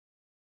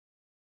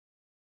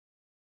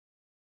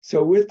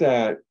 So with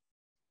that,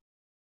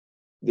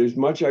 there's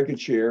much I could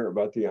share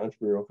about the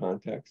entrepreneurial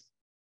context,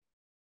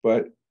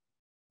 but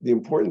the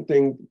important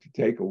thing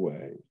to take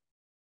away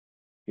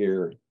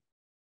here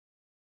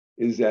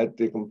is that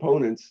the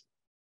components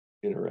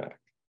interact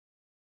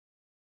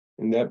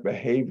and that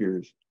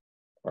behaviors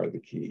are the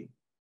key.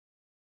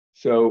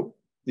 So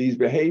these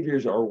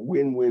behaviors are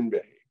win-win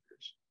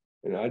behaviors.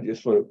 And I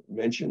just want to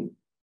mention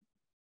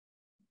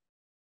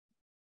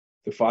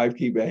the 5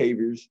 key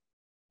behaviors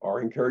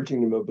are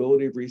encouraging the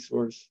mobility of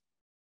resource,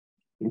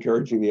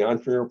 encouraging the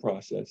entrepreneurial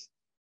process,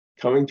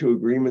 coming to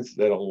agreements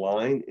that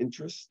align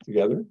interests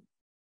together,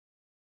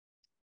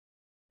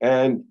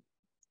 and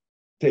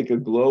take a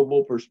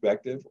global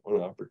perspective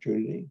on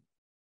opportunity.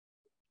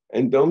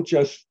 And don't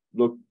just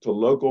look to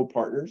local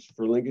partners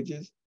for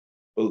linkages,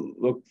 but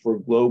look for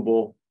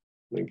global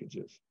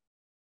linkages.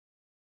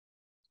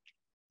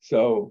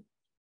 So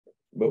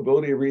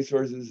mobility of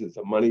resources is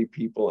the money,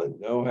 people, and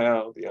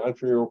know-how. The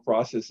entrepreneurial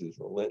process is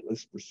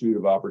relentless pursuit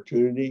of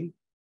opportunity.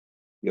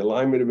 The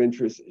alignment of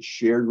interest is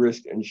shared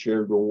risk and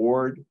shared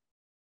reward,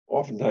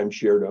 oftentimes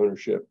shared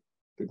ownership.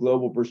 The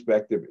global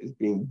perspective is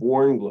being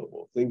born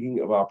global, thinking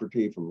of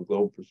opportunity from a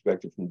global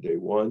perspective from day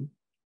one.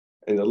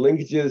 And the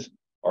linkages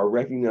are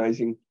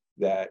recognizing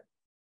that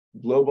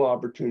global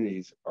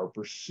opportunities are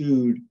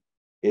pursued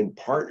in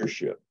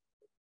partnership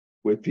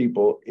with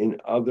people in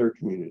other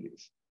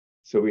communities.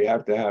 So we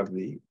have to have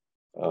the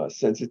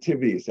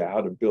sensitivity as to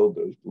how to build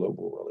those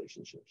global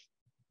relationships.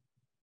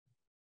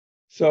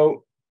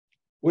 So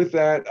with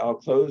that, I'll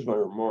close my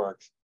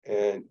remarks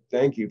and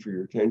thank you for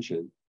your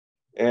attention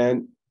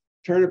and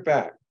turn it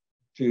back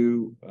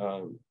to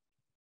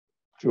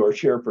our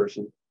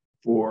chairperson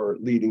for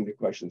leading the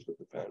questions with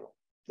the panel.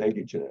 Thank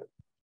you, Jeanette.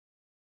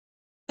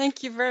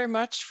 Thank you very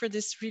much for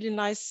this really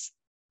nice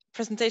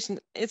presentation.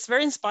 It's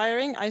very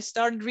inspiring. I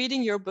started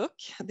reading your book,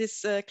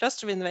 this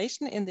Cluster of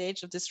Innovation in the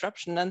Age of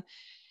Disruption. And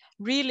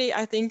really,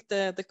 I think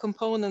the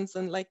components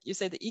and, like you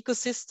say, the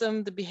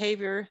ecosystem, the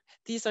behavior,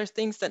 these are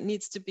things that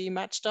needs to be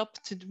matched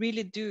up to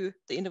really do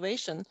the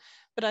innovation.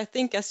 But I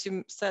think, as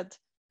you said,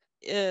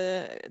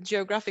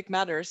 geographic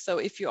matters. So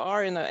if you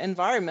are in an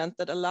environment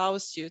that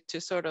allows you to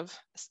sort of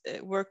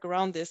work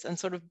around this and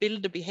sort of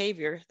build the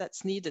behavior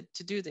that's needed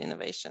to do the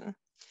innovation.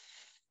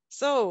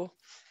 So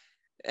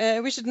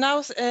we should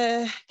now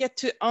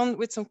get on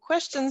with some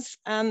questions.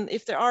 And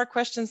if there are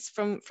questions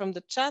from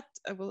the chat,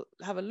 I will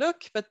have a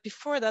look. But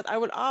before that, I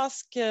will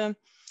ask,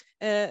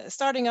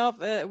 starting off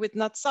with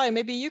Natsai,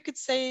 maybe you could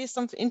say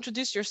something,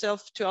 introduce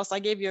yourself to us. I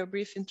gave you a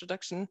brief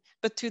introduction,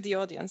 but to the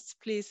audience,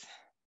 please.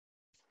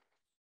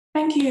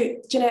 Thank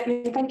you, Jeanette,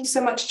 and thank you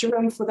so much,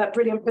 Jerome, for that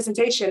brilliant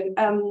presentation.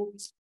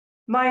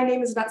 My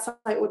name is Natsai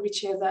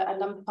Odwicheva,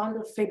 and I'm the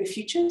founder of Faber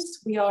Futures.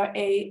 We are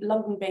a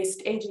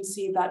London-based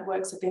agency that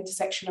works at the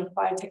intersection of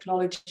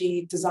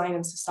biotechnology, design,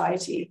 and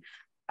society.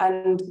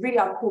 And really,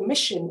 our core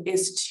mission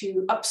is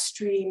to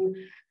upstream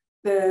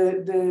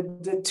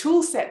the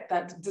tool set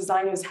that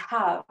designers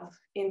have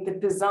in the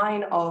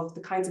design of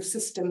the kinds of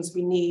systems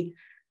we need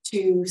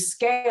to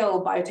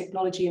scale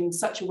biotechnology in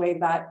such a way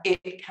that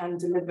it can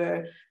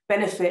deliver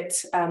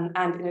benefit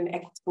and in an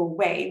equitable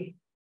way.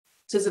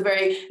 So it's a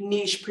very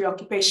niche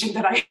preoccupation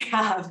that I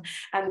have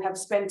and have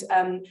spent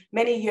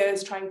many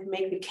years trying to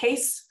make the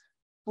case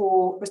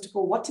for, first of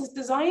all, what is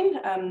design,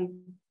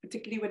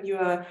 particularly when you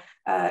are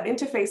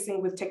interfacing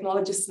with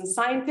technologists and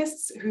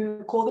scientists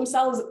who call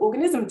themselves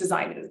organism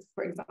designers,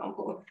 for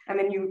example. And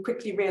then you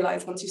quickly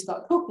realize once you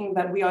start talking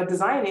that we are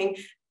designing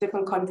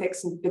different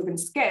contexts and different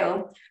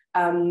scale.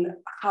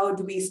 How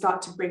do we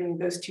start to bring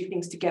those two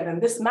things together?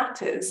 And this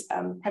matters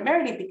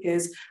primarily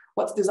because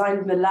what's designed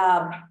in the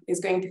lab is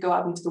going to go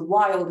out into the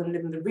wild and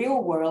live in the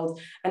real world.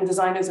 And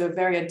designers are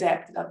very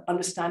adept at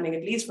understanding,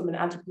 at least from an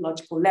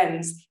anthropological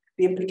lens,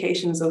 the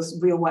implications of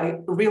real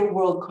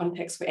world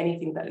context for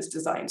anything that is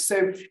designed.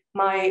 So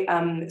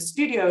my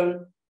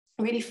studio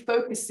really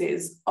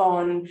focuses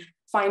on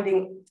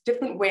finding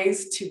different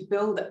ways to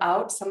build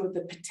out some of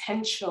the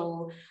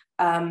potential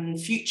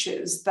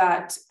futures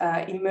that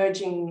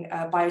emerging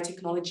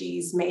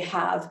biotechnologies may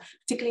have,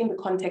 particularly in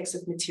the context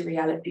of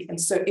materiality. And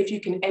so if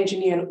you can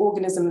engineer an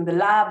organism in the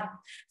lab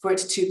for it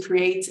to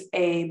create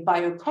a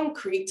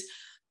bioconcrete,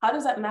 how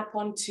does that map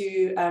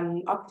onto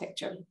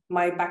architecture?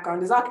 My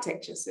background is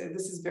architecture, so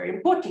this is very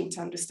important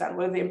to understand.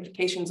 What are the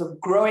implications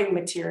of growing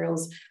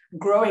materials,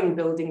 growing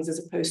buildings,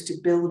 as opposed to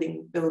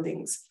building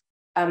buildings?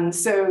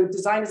 So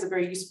design is a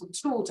very useful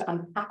tool to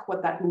unpack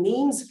what that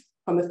means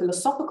from a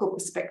philosophical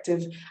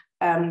perspective,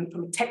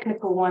 from a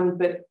technical one,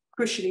 but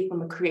crucially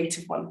from a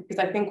creative one.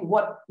 Because I think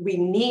what we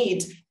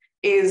need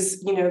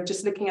is,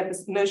 just looking at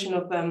this notion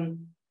of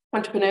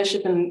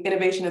entrepreneurship and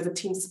innovation as a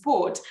team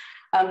sport,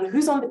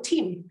 who's on the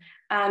team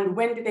and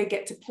when do they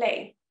get to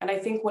play? And I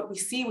think what we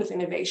see with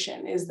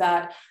innovation is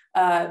that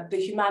the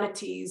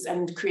humanities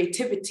and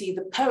creativity,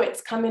 the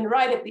poets come in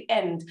right at the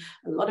end,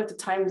 a lot of the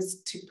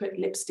times to put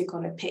lipstick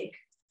on a pig.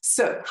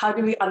 So how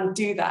do we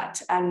undo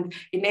that and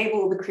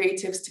enable the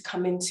creatives to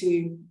come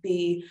into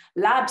the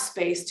lab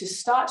space to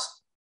start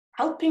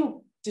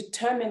helping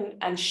determine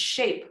and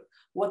shape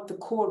what the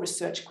core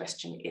research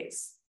question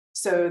is?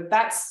 So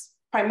that's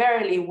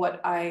primarily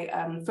what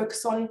I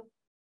focus on.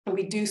 And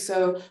we do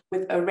so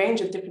with a range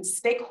of different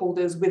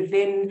stakeholders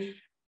within,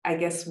 I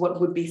guess,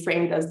 what would be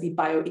framed as the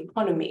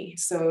bioeconomy.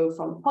 So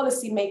from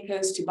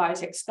policymakers to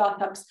biotech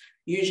startups,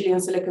 usually in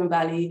Silicon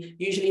Valley,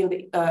 usually in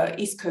the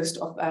East Coast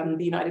of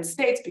the United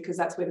States, because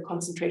that's where the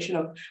concentration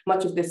of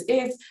much of this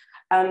is.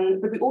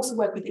 But we also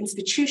work with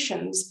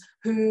institutions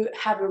who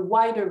have a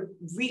wider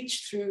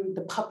reach through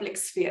the public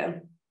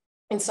sphere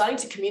in starting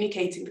to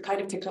communicating the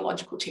kind of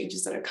technological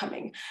changes that are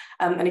coming.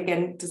 And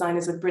again, design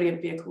is a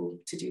brilliant vehicle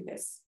to do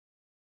this.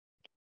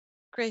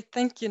 Great,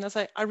 thank you,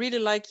 Nasa. I really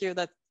like you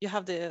that you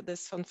have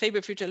this on Faber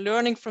Future,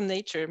 learning from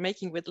nature,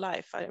 making with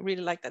life. I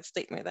really like that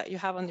statement that you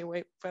have on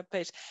your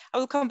webpage. I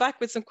will come back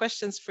with some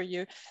questions for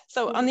you.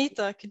 So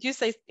Anita, could you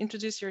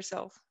introduce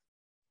yourself?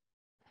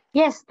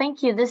 Yes,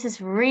 thank you. This is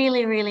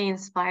really, really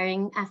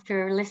inspiring.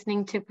 After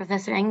listening to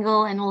Professor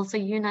Engel and also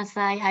you,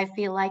 Nasa, I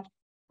feel like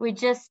we're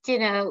just,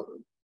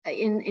 in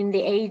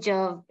the age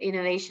of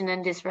innovation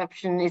and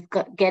disruption, it's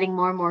getting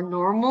more and more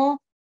normal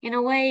in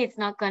a way. It's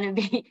not going to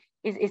be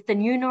is the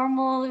new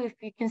normal, if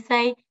you can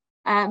say.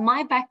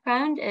 My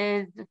background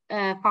is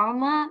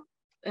pharma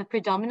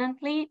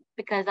predominantly,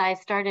 because I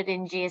started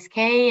in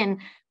GSK and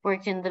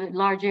worked in the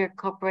larger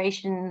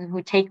corporations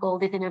who take all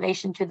this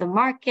innovation to the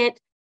market.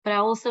 But I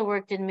also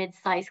worked in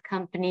mid-sized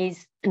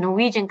companies,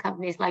 Norwegian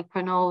companies like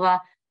Pronova,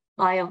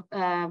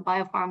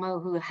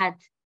 Biopharma, who had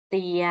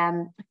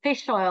the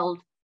fish oil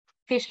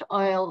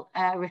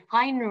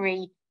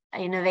refinery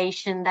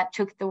innovation that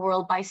took the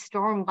world by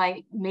storm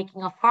by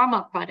making a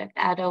pharma product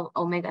out of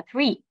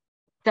omega-3.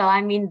 So, I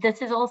mean,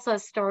 this is also a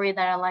story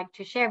that I like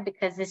to share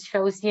because it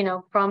shows,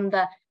 from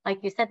the,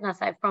 like you said,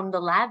 Nasa, from the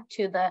lab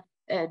to the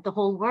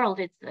whole world,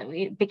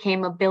 it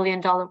became $1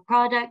 billion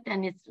product,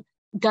 and it's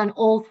done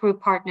all through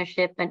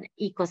partnership and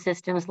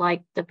ecosystems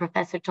like the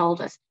professor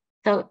told us.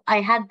 So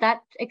I had that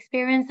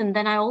experience, and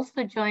then I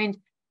also joined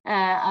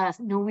a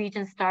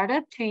Norwegian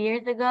startup 2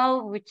 years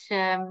ago, which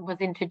was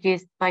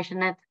introduced by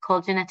Jeanette,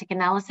 called Genetic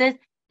Analysis.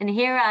 And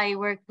here I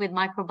worked with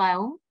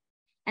microbiome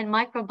and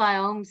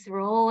microbiome's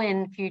role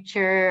in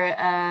future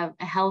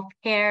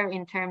healthcare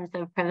in terms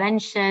of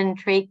prevention,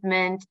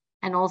 treatment,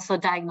 and also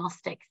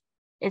diagnostics.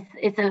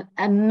 It's an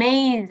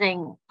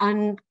amazing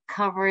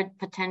uncovered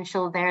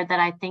potential there that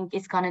I think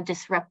is going to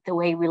disrupt the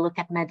way we look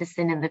at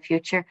medicine in the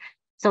future.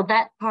 So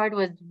that part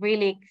was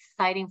really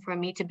exciting for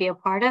me to be a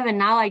part of. And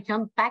now I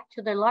jump back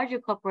to the larger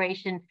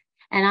corporation,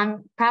 and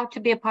I'm proud to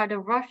be a part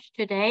of Roche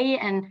today,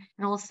 and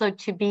also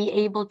to be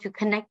able to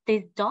connect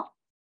these dots.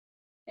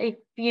 If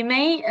you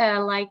may,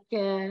 like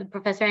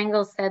Professor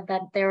Engel said,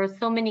 that there are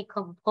so many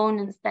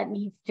components that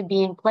needs to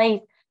be in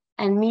place.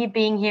 And me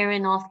being here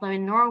in Oslo,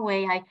 in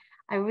Norway,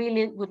 I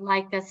really would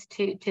like us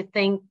to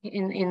think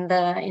in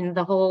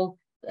the whole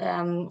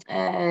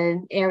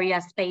area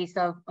space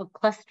of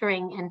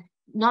clustering, and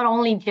not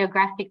only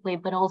geographically,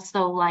 but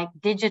also like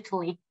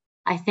digitally.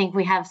 I think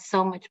we have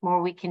so much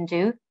more we can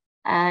do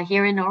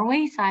here in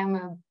Norway. So I'm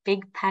a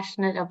big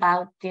passionate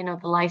about, the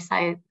life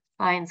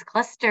science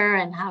cluster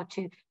and how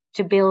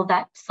to build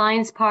that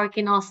science park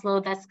in Oslo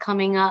that's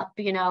coming up.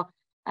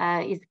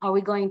 Are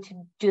we going to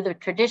do the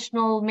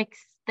traditional mix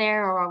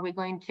there, or are we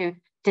going to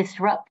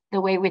disrupt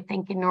the way we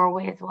think in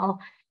Norway as well?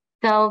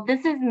 So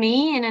this is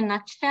me in a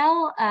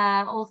nutshell.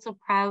 Also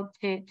proud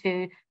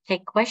to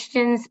take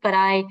questions, but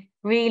I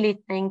really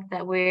think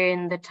that we're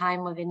in the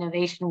time of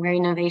innovation, where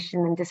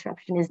innovation and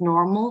disruption is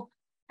normal,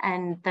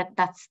 and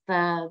that's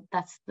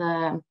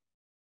the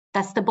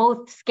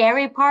both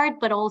scary part,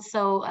 but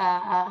also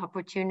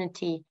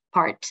opportunity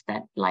part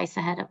that lies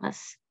ahead of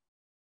us.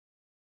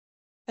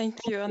 Thank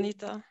you,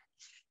 Anita.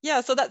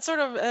 Yeah, so that sort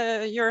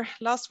of your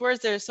last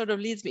words there sort of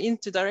leads me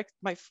into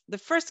the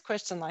first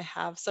question I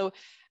have. So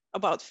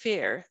about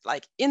fear,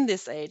 like in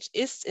this age,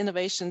 is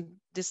innovation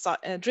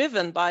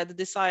driven by the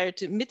desire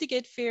to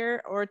mitigate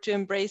fear or to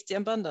embrace the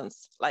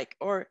abundance? Like,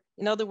 or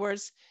in other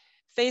words,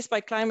 faced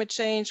by climate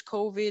change,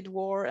 COVID,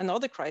 war, and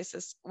other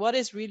crises, what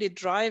is really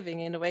driving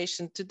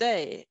innovation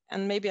today?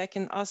 And maybe I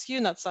can ask you,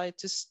 Natsai,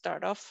 to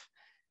start off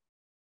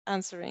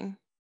answering.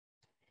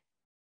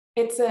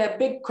 It's a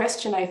big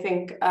question, I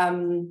think,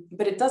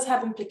 but it does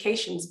have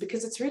implications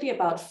because it's really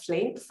about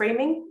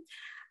framing.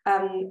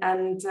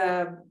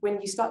 When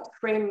you start to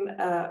frame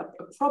a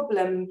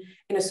problem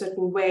in a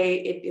certain way,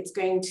 it's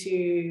going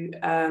to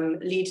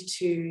lead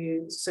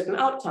to certain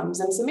outcomes.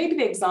 And so maybe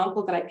the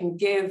example that I can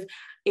give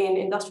in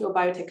industrial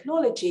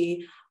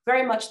biotechnology,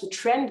 very much the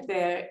trend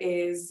there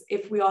is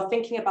if we are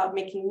thinking about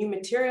making new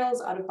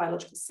materials out of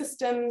biological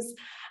systems,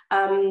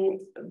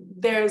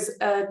 there's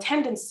a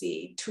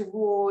tendency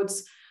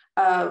towards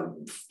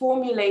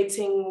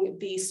formulating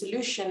the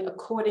solution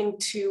according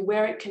to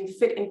where it can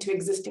fit into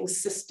existing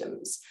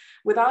systems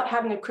without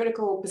having a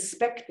critical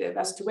perspective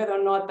as to whether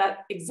or not that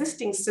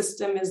existing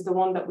system is the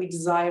one that we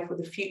desire for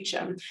the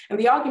future. And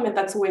the argument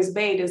that's always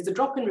made is the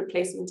drop-in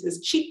replacement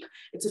is cheap,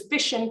 it's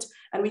efficient,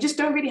 and we just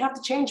don't really have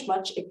to change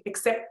much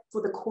except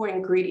for the core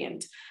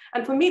ingredient.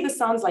 And for me, this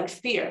sounds like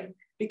fear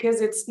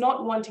because it's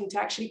not wanting to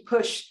actually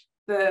push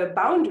the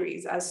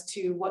boundaries as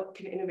to what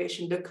can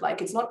innovation look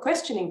like. It's not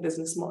questioning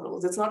business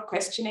models. It's not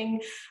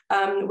questioning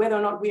whether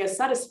or not we are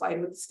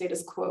satisfied with the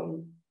status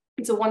quo.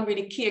 And so one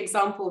really key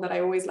example that I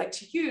always like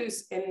to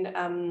use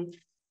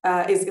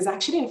is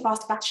actually in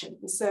fast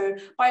fashion. So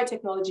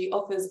biotechnology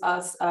offers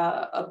us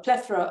a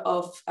plethora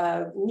of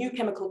new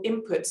chemical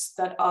inputs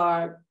that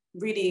are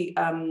really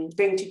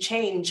going to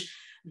change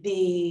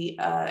the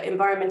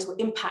environmental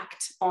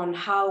impact on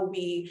how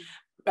we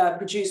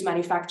produce,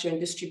 manufacture, and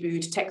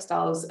distribute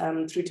textiles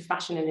through to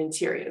fashion and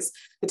interiors.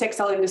 The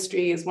textile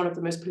industry is one of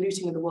the most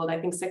polluting in the world,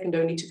 I think second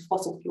only to the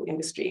fossil fuel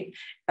industry.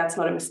 That's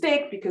not a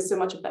mistake because so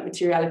much of that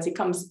materiality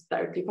comes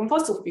directly from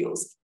fossil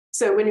fuels.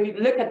 So when we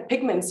look at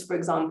pigments, for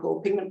example,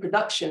 pigment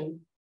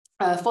production,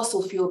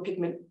 fossil fuel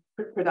pigment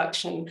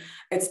production,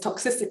 its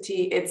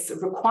toxicity, its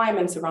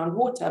requirements around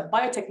water,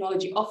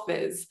 biotechnology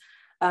offers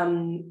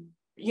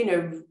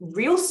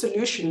real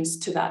solutions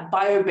to that,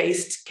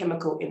 bio-based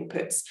chemical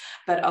inputs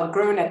that are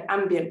grown at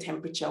ambient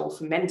temperature, or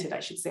fermented, I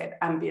should say, at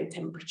ambient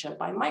temperature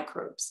by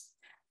microbes.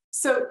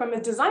 So from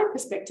a design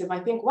perspective, I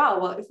think, wow,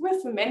 well, if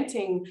we're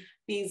fermenting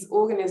these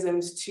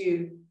organisms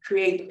to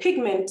create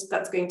pigment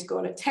that's going to go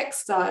on a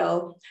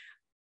textile,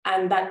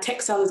 and that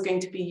textile is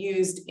going to be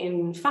used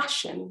in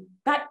fashion,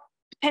 that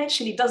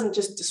potentially doesn't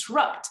just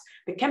disrupt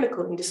the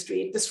chemical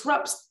industry, it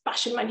disrupts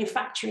fashion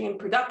manufacturing and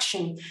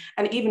production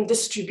and even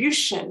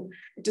distribution.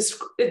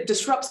 It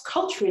disrupts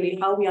culturally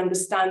how we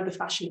understand the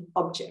fashion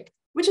object,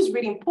 which is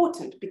really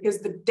important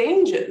because the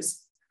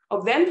dangers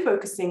of then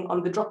focusing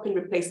on the drop-in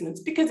replacements,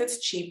 because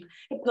it's cheap,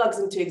 it plugs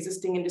into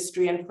existing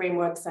industry and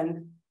frameworks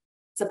and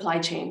supply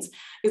chains,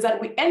 is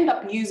that we end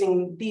up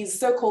using these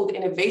so-called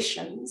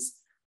innovations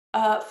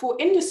for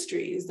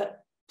industries that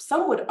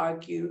some would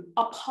argue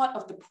are part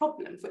of the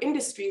problem, for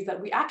industries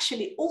that we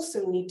actually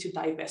also need to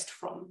divest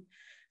from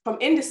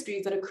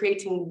industries that are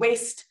creating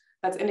waste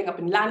that's ending up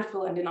in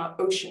landfill and in our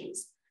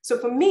oceans. So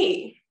for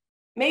me,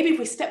 maybe if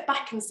we step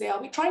back and say,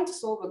 are we trying to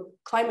solve a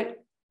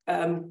climate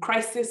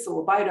crisis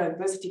or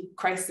biodiversity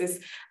crisis?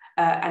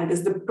 And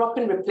is the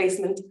drop-in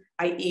replacement,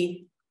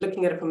 i.e.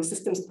 looking at it from a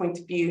systems point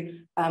of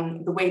view,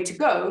 the way to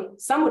go?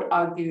 Some would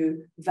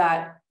argue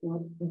that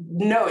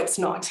no, it's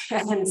not.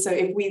 And so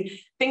if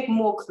we think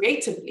more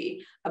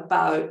creatively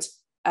about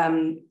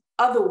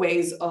other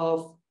ways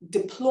of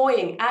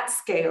deploying at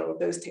scale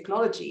those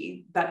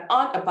technology that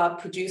aren't about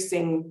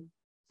producing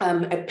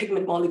a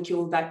pigment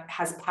molecule that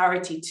has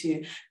parity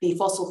to the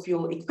fossil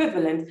fuel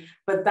equivalent,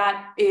 but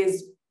that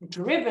is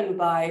driven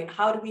by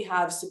how do we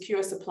have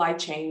secure supply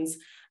chains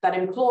that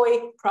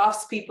employ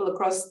craftspeople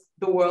across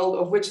the world,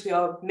 of which there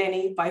are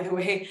many, by the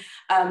way,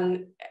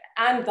 and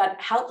that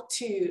help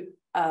to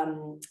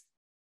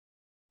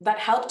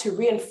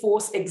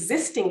reinforce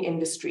existing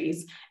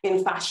industries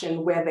in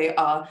fashion where they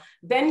are.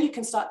 Then you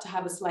can start to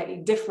have a slightly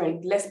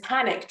different, less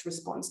panicked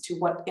response to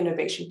what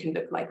innovation can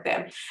look like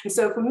there. And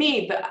so for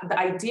me, the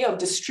idea of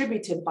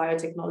distributed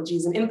biotechnology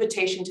is an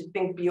invitation to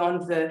think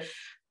beyond the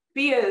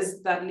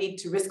fears that lead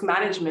to risk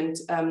management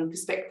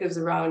perspectives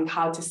around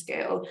how to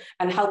scale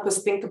and help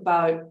us think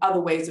about other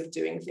ways of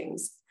doing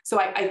things. So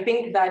I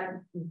think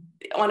that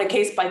on a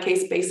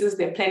case-by-case basis,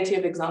 there are plenty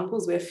of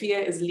examples where fear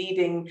is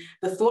leading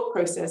the thought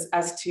process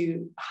as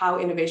to how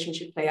innovation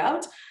should play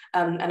out.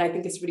 And I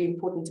think it's really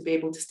important to be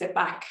able to step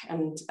back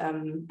and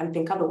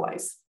think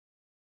otherwise.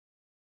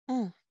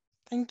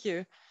 Thank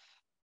you.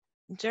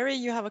 Jerry,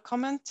 you have a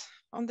comment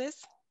on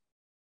this?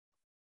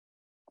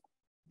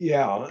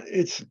 Yeah,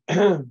 it's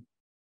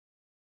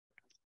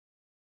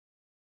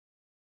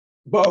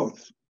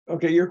both.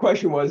 Okay, your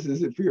question was,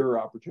 is it fear or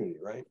opportunity,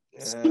 right?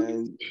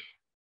 And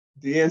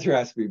the answer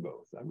has to be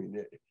both. I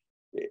mean,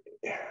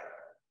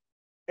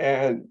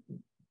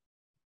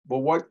 but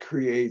what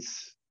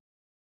creates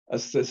a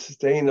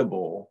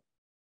sustainable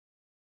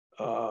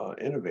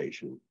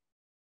innovation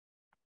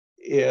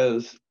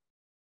is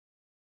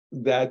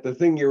that the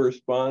thing you're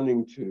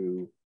responding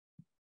to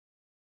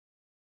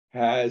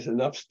has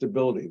enough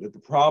stability, that the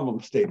problem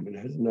statement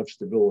has enough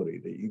stability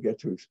that you get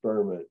to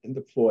experiment and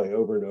deploy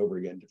over and over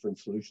again different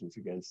solutions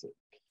against it.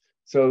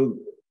 So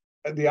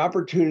the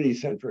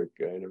opportunity-centric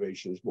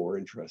innovation is more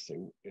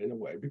interesting in a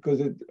way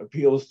because it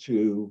appeals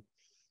to,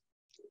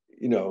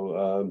 you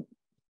know,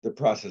 the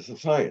process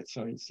of science.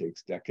 Science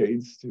takes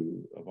decades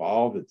to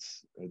evolve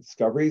its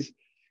discoveries,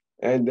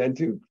 and then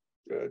to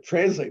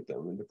translate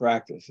them into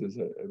practice is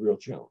a real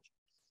challenge.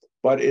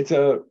 But it's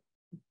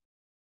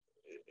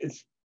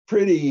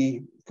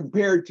pretty,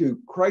 compared to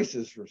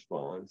crisis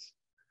response,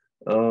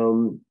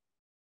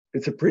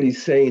 it's a pretty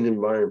sane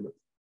environment.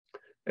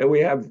 And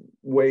we have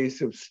ways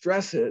to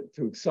stress it,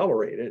 to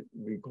accelerate it.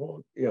 We call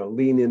it, you know,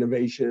 lean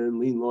innovation,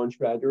 lean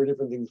launchpad. There are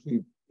different things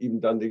we've even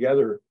done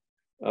together,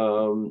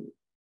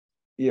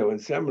 you know, in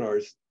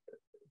seminars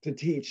to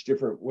teach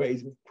different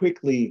ways of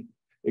quickly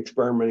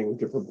experimenting with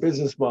different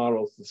business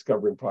models,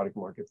 discovering product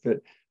market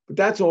fit. But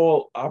that's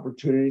all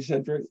opportunity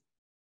centric.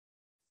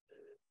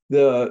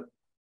 The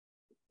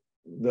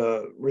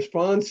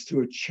response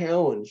to a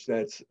challenge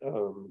that's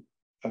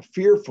a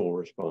fearful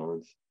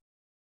response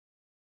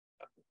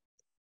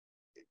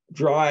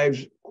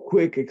drives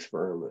quick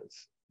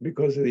experiments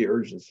because of the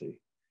urgency.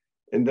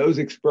 And those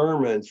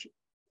experiments,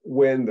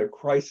 when the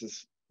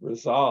crisis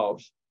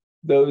resolves,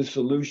 those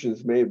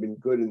solutions may have been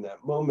good in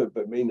that moment,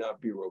 but may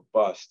not be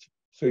robust.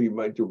 So you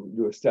might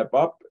do a step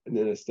up and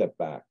then a step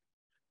back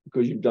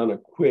because you've done a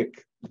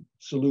quick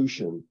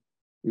solution.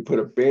 You put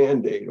a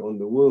Band-Aid on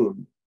the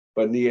wound,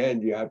 but in the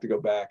end, you have to go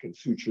back and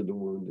suture the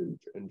wound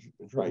and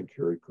try and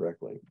cure it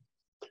correctly.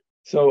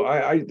 So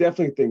I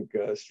definitely think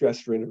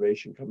stress for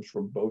innovation comes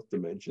from both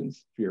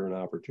dimensions, fear and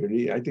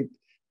opportunity. I think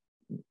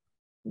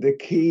the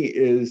key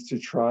is to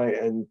try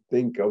and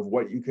think of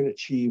what you can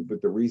achieve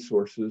with the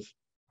resources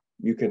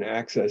you can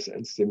access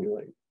and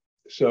stimulate.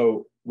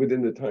 So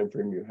within the time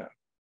frame you have.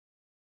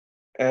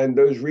 And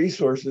those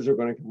resources are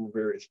going to come from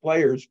various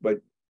players, but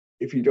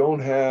if you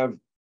don't have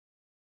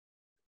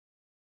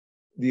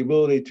the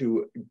ability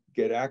to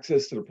get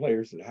access to the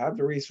players that have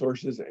the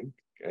resources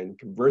and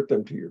convert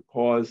them to your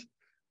cause,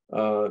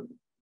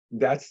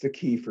 that's the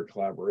key for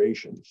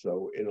collaboration.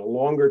 So in a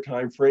longer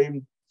time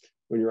frame,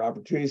 when you're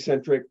opportunity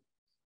centric,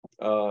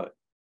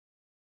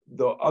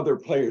 the other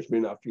players may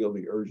not feel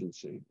the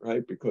urgency,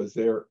 right? Because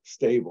they're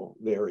stable,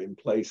 they're in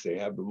place, they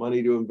have the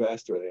money to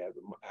invest, or they have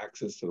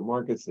access to the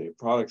markets, they have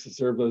products to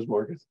serve those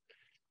markets.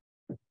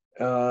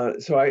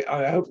 So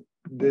I hope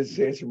this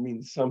answer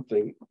means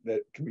something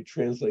that can be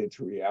translated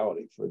to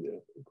reality for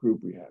the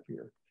group we have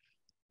here.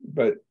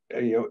 But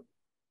you know,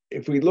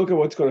 if we look at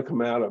what's going to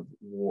come out of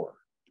war,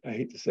 I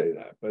hate to say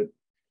that, but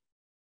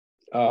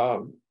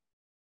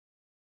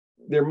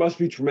there must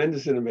be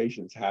tremendous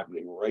innovations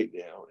happening right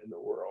now in the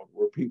world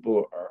where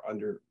people are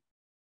under,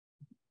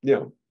 you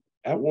know,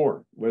 at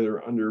war, where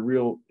they're under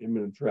real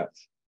imminent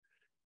threats.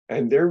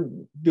 And they're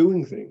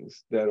doing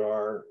things that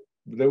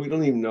we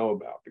don't even know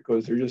about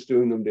because they're just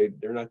doing them,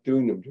 they're not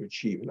doing them to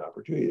achieve an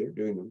opportunity, they're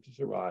doing them to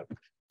survive.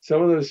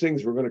 Some of those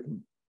things we're going to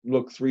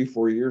look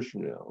 3-4 years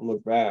from now and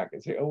look back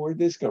and say, oh, where'd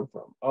this come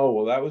from? Oh,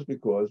 well, that was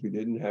because we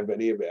didn't have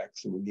any of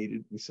X and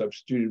we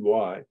substituted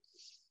Y.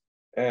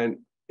 And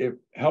it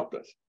helped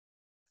us.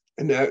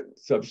 And that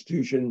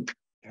substitution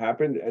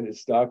happened and it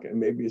stuck, and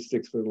maybe it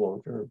sticks for the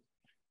long term.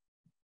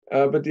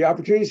 But the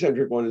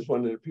opportunity-centric one is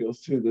one that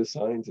appeals to the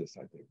scientists,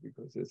 I think,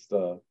 because it's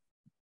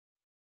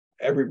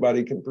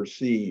everybody can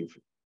perceive,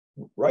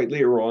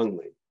 rightly or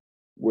wrongly,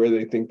 where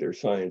they think their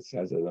science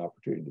has an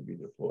opportunity to be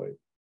deployed.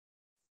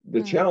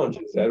 The challenge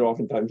is that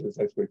oftentimes those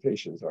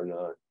expectations are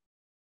not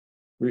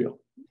real,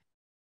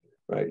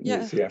 right? Yeah,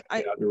 you have to get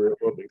out in the real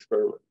world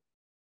experiment.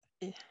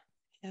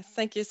 Yes,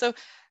 thank you. So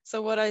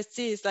what I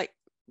see is like,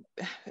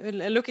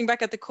 looking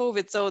back at the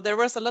COVID, so there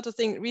was a lot of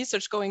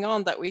research going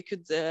on that we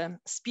could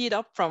speed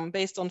up from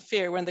based on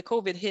fear. When the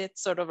COVID hit,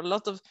 sort of a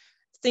lot of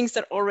things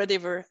that already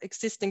were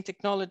existing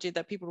technology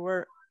that people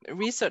were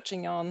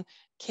researching on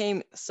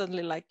came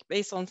suddenly, like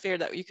based on fear,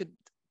 that you could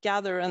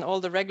gather, and all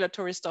the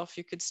regulatory stuff,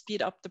 you could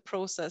speed up the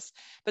process.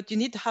 But you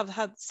need to have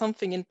had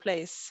something in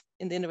place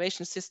in the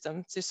innovation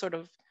system to sort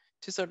of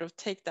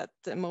take that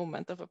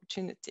moment of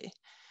opportunity.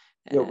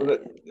 Yeah, well,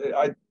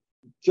 I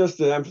just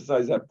to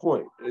emphasize that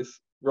point is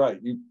right.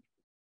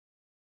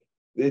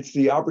 It's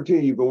the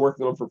opportunity you've been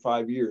working on for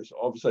 5 years.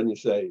 All of a sudden you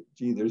say,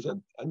 gee, there's a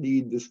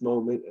need this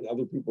moment, and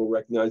other people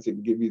recognize it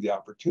and give you the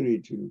opportunity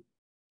to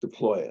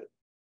deploy it.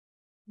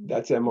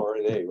 That's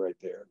mRNA right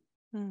there.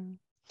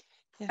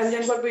 Yes. And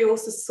then what we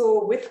also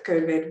saw with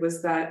COVID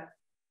was that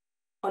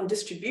on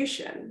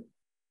distribution,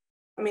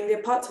 I mean, there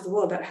are parts of the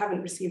world that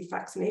haven't received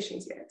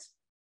vaccinations yet.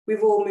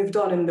 We've all moved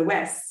on in the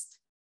West,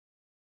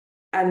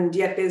 and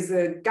yet there's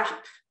a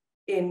gap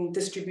in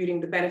distributing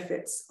the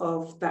benefits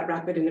of that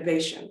rapid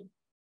innovation.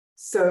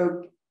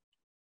 So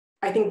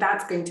I think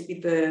that's going to be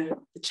the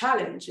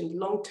challenge in the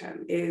long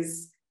term,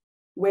 is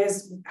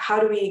how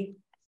do we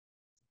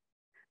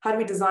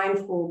design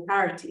for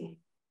parity?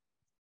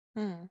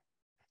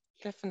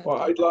 Definitely.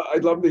 Well,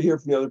 I'd love to hear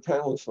from the other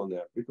panelists on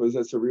that, because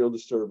that's a real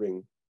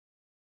disturbing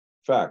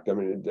fact. I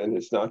mean, and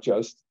it's not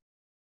just,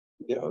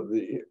 you know,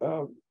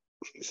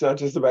 it's not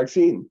just the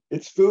vaccine,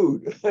 it's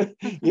food.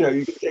 You know,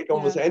 you can take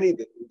almost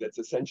anything that's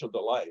essential to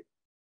life,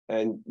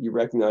 and you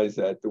recognize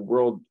that the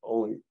world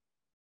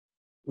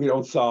we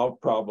don't solve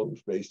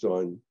problems based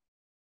on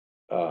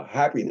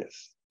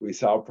happiness. We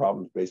solve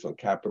problems based on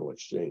capital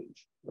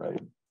exchange,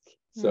 right?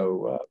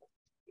 So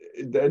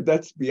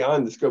that's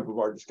beyond the scope of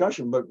our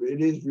discussion, but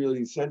it is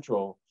really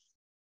central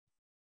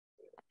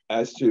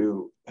as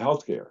to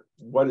healthcare.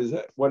 What is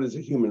that? What is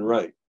a human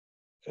right?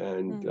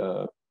 And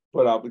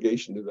what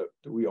obligation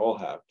do we all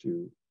have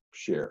to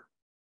share?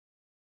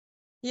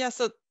 Yeah,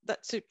 so that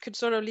could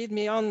sort of lead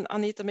me on,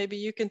 Anita. Maybe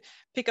you can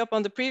pick up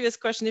on the previous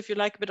question if you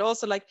like, but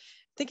also like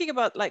thinking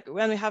about like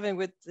when we're having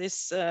with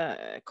this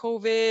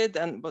COVID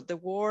and but the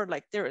war,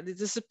 like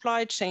the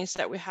supply chains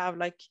that we have,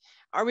 like,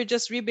 are we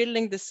just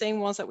rebuilding the same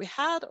ones that we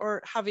had,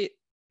 or have we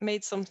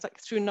made some like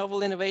through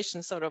novel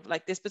innovations sort of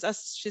like this? But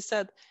as she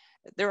said,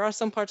 there are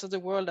some parts of the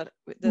world that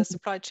the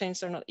supply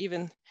chains are not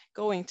even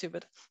going to.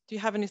 But do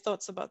you have any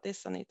thoughts about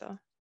this, Anita?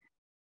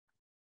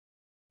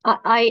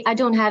 I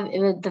don't have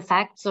the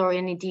facts or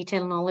any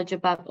detailed knowledge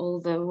about all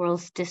the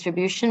world's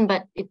distribution,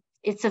 but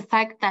it's a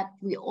fact that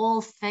we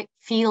all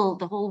feel,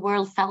 the whole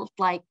world felt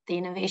like the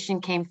innovation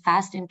came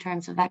fast in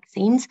terms of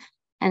vaccines.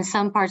 And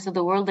some parts of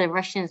the world, the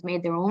Russians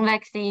made their own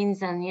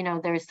vaccines, and you know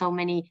there's so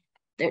many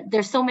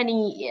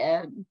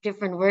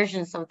different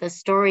versions of the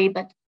story.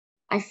 But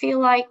I feel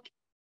like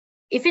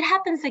if it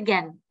happens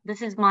again,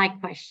 this is my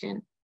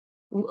question: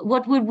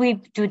 what would we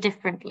do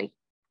differently?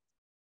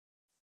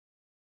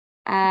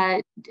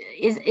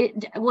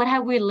 What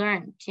have we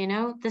learned? You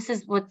know, this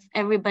is what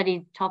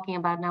everybody's talking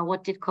about now.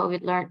 What did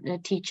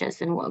COVID teach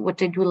us, and what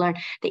did we learn?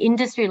 The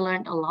industry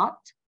learned a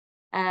lot.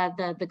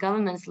 The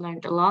governments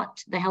learned a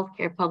lot. The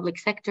healthcare public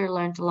sector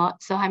learned a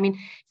lot. So I mean,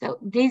 so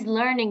these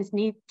learnings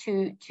need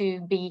to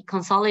be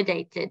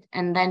consolidated,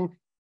 and then,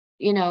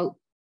 you know,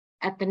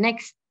 at the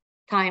next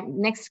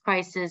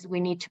crisis, we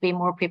need to be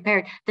more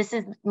prepared. This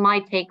is my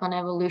take on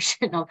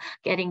evolution of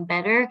getting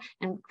better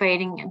and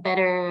creating a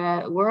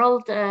better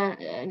world.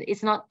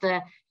 It's not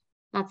the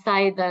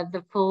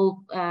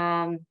full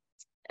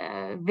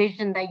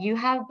vision that you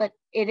have, but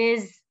it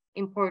is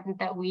important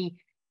that we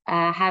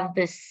have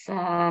this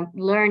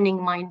learning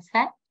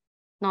mindset,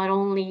 not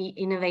only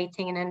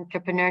innovating and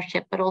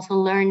entrepreneurship, but also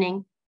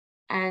learning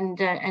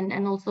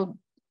and also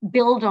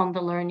build on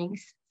the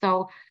learnings.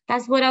 So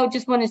that's what I would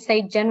just want to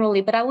say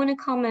generally, but I want to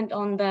comment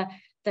on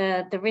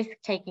the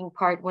risk-taking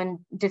part when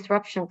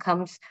disruption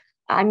comes.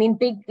 I mean,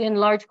 big and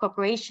large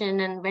corporation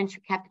and venture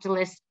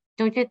capitalists,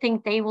 don't you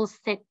think they will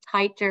sit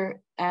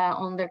tighter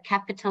on their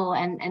capital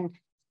and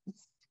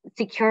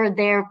secure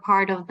their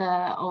part of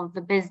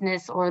the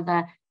business or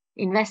the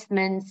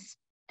investments,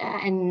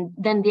 and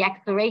then the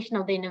acceleration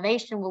of the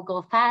innovation will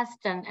go fast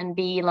and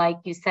be, like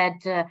you said,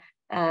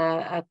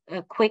 a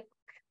quick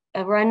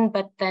run,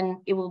 but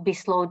then it will be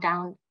slowed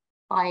down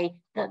by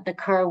the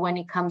curve when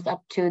it comes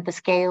up to the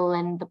scale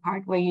and the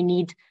part where you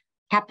need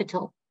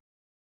capital.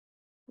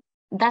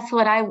 That's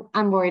what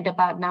I'm worried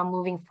about now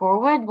moving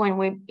forward when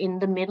we're in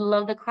the middle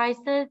of the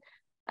crisis.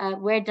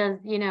 Where does,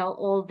 you know,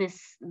 all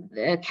this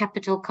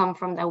capital come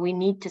from that we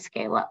need to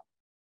scale up?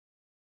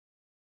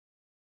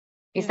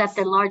 Is that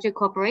the larger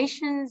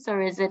corporations,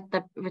 or is it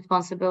the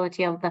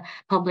responsibility of the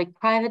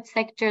public-private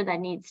sector that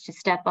needs to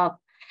step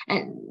up?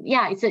 And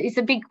yeah, it's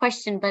a big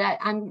question, but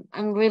I'm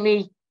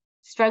really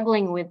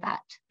struggling with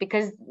that,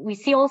 because we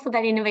see also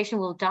that innovation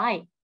will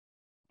die.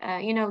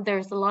 You know,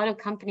 there's a lot of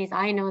companies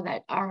I know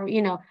that are,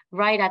 you know,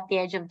 right at the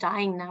edge of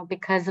dying now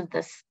because of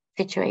this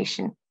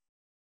situation.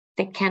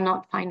 They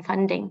cannot find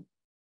funding.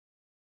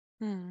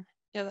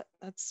 Yeah,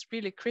 that's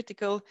really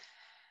critical.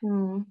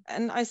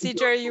 And I see,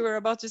 Jerry, you were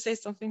about to say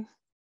something.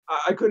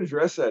 I could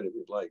address that if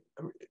you'd like.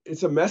 I mean,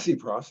 it's a messy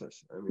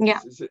process. I mean,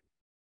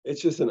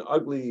 it's just an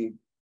ugly,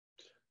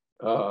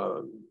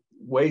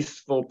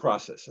 wasteful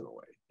process in a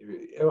way.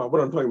 What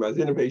I'm talking about is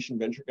innovation,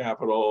 venture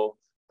capital,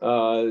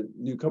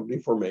 new company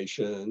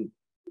formation.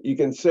 You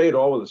can say it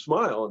all with a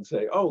smile and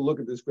say, oh,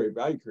 look at this great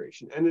value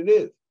creation. And it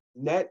is.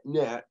 Net,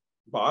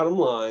 bottom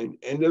line,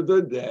 end of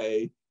the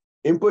day,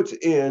 inputs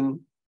in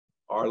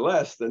are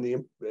less than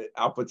the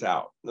outputs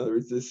out. In other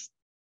words, this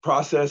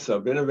process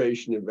of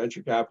innovation and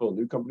venture capital,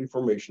 new company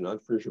formation,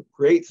 entrepreneurship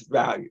creates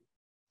value.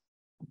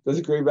 Does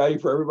it create value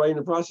for everybody in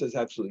the process?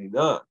 Absolutely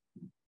not.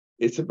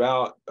 It's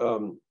about,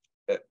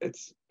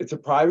 it's a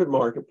private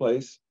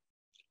marketplace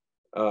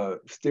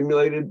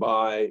stimulated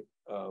by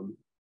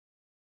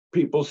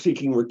people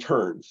seeking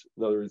returns,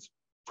 in other words,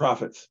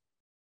 profits.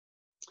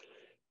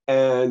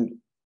 And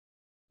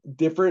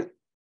different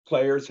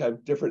players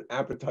have different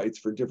appetites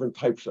for different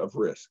types of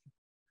risk.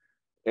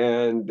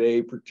 And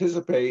they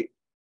participate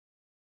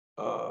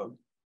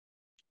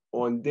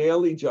on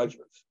daily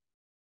judgments.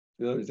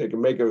 In other words, they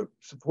can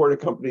support a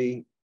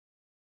company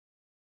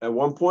at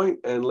one point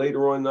and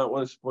later on not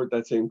want to support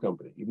that same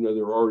company, even though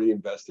they're already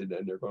invested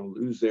and they're going to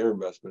lose their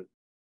investment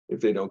if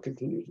they don't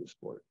continue to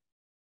support it.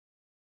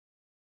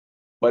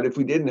 But if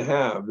we didn't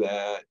have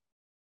that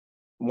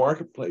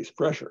marketplace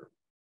pressure,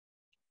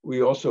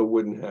 we also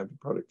wouldn't have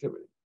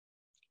productivity.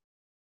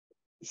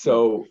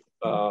 So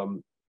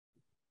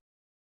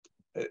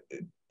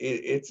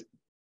it's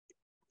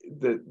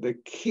the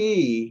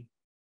key,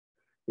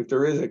 if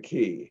there is a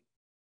key,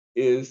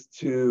 is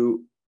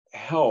to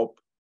help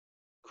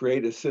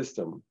create a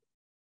system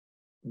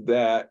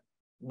that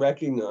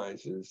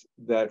recognizes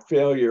that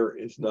failure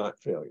is not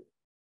failure.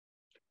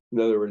 In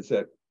other words,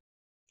 that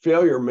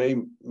failure may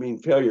mean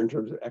failure in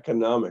terms of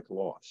economic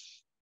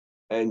loss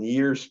and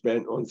years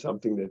spent on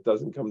something that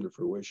doesn't come to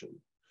fruition.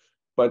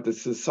 But the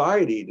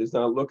society does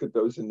not look at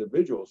those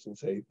individuals and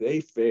say they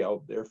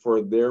failed,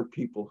 therefore they're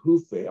people who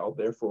failed,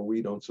 therefore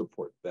we don't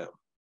support them.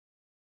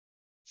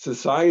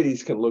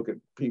 Societies can look at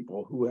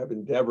people who have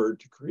endeavored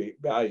to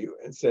create value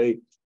and say,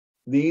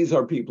 these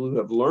are people who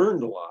have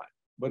learned a lot.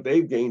 What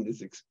they've gained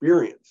is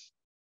experience.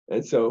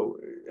 And so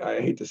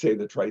I hate to say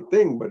the trite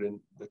thing, but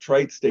the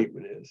trite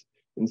statement is,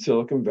 in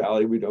Silicon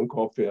Valley, we don't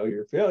call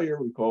failure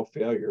failure, we call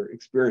failure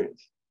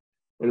experience.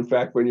 And in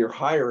fact, when you're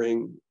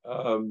hiring,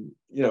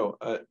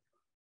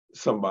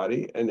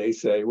 somebody and they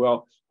say,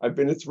 well, I've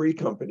been at 3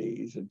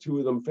 companies and 2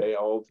 of them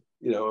failed,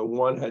 and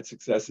 1 had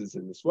successes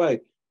in this way.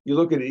 You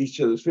look at each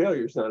of those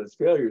failures, not as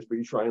failures, but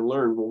you try and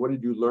learn, well, what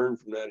did you learn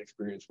from that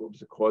experience? What was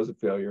the cause of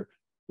failure?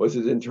 Was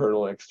it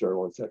internal,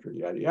 external, et cetera,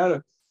 yada,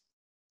 yada.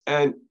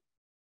 And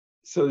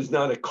so there's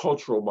not a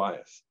cultural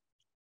bias.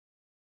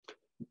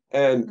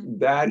 And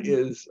that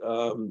is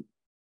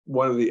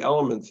one of the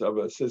elements of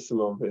a system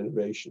of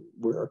innovation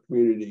where our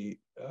community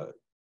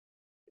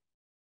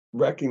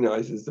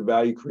recognizes the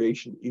value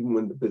creation even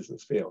when the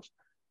business fails.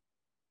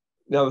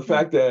 Now, the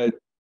fact that,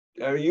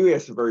 you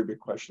asked a very big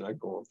question, I'd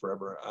go on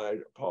forever, I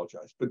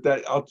apologize, but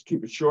I'll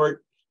keep it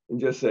short and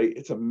just say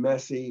it's a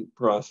messy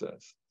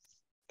process.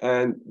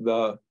 And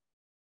the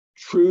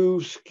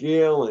true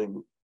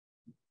scaling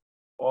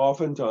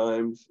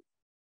oftentimes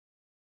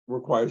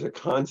requires a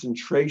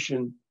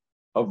concentration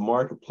of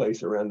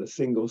marketplace around a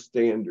single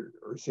standard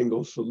or a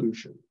single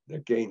solution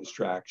that gains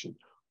traction.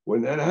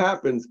 When that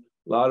happens,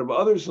 a lot of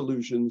other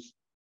solutions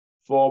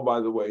fall by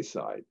the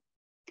wayside.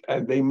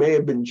 And they may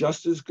have been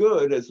just as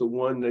good as the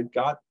one that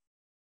got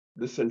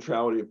the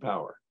centrality of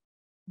power,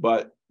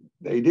 but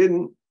they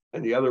didn't,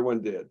 and the other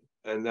one did.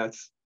 And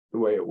that's the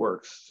way it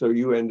works. So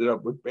you ended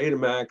up with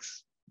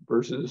Betamax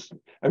versus,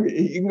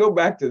 you can go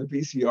back to the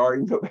VCR,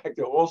 you can go back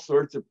to all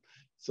sorts of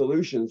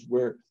solutions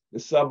where the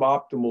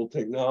suboptimal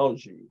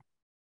technology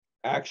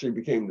actually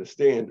became the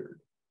standard.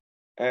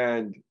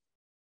 And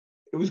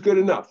it was good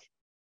enough.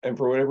 And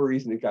for whatever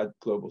reason, it got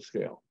global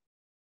scale.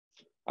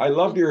 I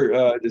loved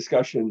your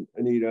discussion,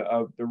 Anita,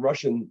 of the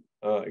Russian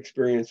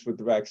experience with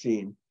the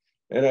vaccine.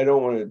 And I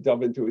don't want to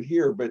delve into it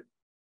here, but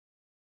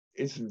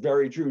it's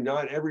very true.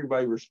 Not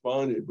everybody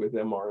responded with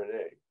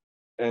mRNA.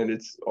 And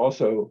it's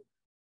also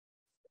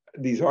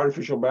these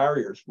artificial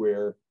barriers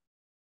where,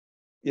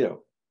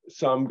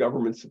 some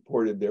governments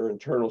supported their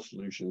internal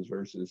solutions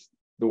versus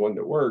the one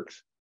that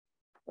works.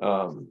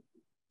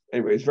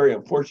 Anyway, it's very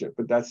unfortunate,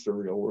 but that's the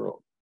real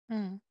world.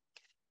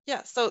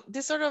 Yeah, so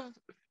this sort of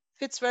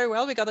fits very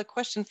well. We got a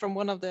question from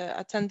one of the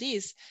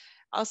attendees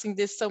asking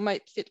this, so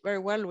might fit very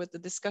well with the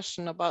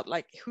discussion about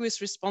who is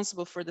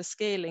responsible for the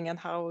scaling and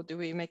how do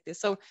we make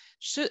this. So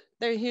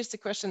here's the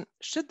question,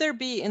 should there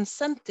be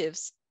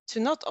incentives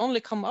to not only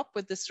come up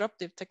with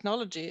disruptive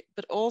technology,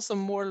 but also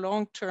more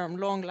long-term,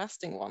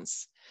 long-lasting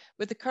ones?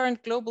 With the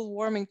current global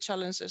warming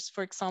challenges,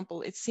 for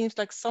example, it seems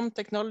like some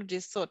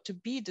technologies thought to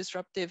be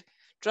disruptive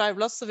drive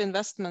lots of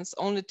investments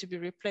only to be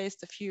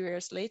replaced a few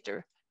years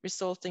later,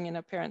 resulting in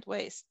apparent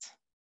waste.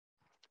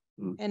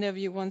 Any of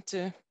you want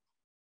to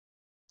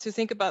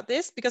think about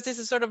this? Because this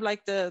is sort of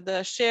like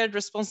the shared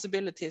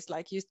responsibilities,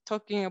 like you're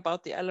talking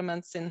about the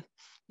elements in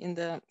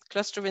the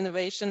cluster of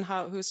innovation,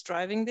 who's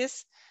driving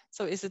this.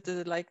 So is it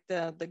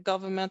the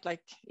government,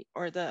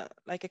 or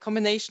a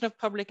combination of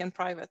public and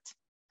private?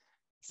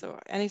 So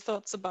any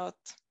thoughts about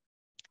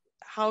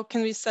how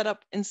can we set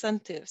up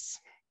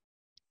incentives?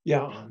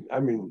 Yeah,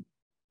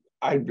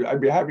 I'd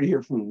be happy to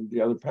hear from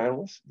the other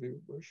panelists,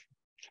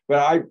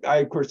 but I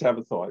of course have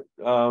a thought,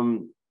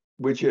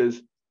 which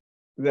is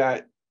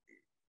that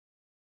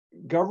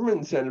government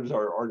incentives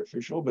are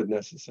artificial but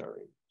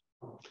necessary.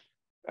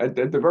 At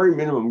the very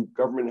minimum,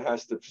 government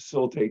has to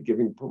facilitate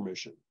giving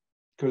permission,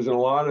 because in a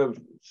lot of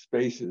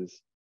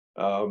spaces,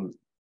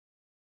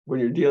 when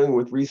you're dealing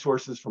with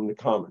resources from the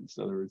commons,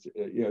 in other words,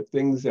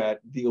 things that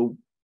deal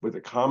with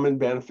a common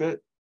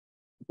benefit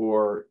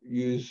or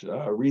use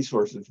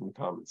resources from the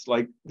commons,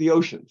 like the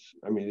oceans.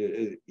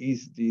 The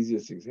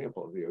easiest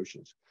example of the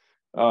oceans.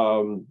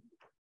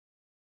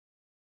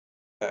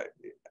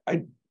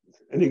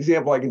 An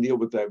example I can deal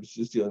with that I was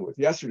just dealing with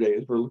yesterday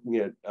is we're looking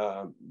at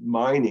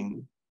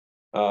mining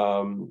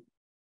from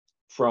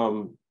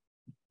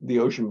the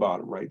ocean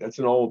bottom, right? That's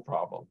an old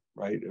problem,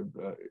 right?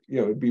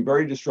 It'd be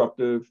very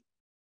disruptive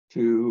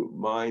to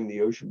mine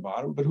the ocean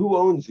bottom, but who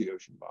owns the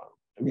ocean bottom?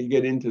 You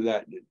get into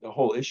the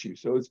whole issue.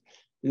 So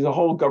there's a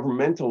whole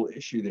governmental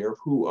issue there of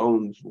who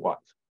owns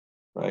what,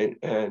 right?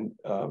 And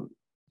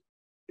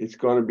it's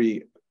going to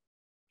be,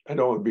 I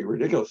don't want to be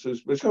ridiculous,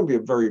 but it's going to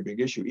be a very big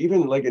issue,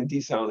 even like in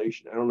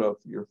desalination. I don't know if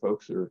your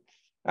folks are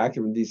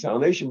active in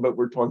desalination, but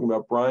we're talking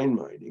about brine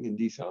mining and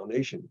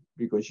desalination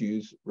because you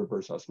use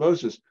reverse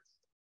osmosis.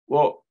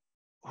 Well,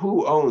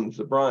 who owns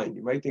the brine?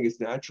 You might think it's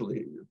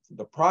naturally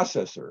the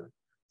processor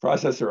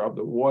of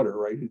the water,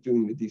 right, who's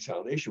doing the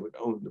desalination would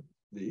own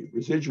the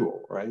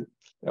residual, right?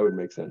 That would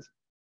make sense.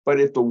 But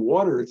if the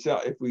water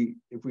itself, if we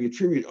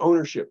attribute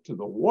ownership to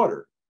the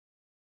water,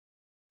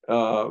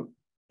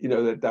 you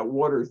know, that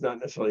water is not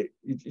necessarily,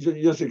 you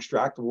just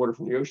extract the water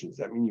from the ocean. Does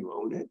that mean you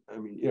own it? I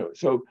mean, you know,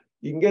 so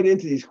you can get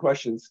into these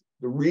questions.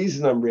 The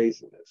reason I'm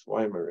raising this,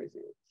 why am I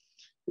raising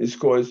it, is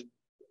because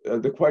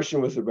the question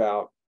was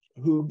about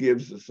who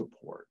gives the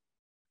support.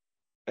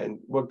 And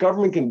what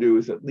government can do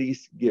is at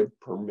least give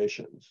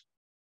permissions.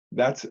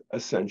 That's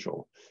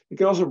essential. It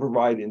can also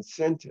provide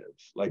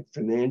incentives like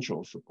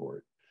financial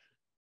support.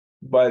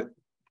 But,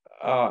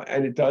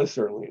 and it does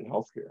certainly in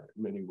healthcare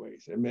in many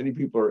ways. And many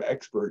people are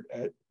expert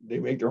at, they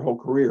make their whole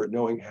career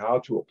knowing how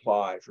to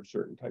apply for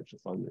certain types of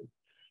funding.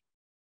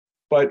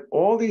 But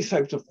all these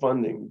types of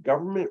funding,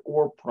 government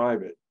or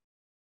private,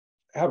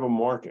 have a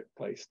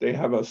marketplace. They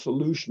have a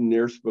solution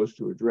they're supposed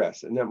to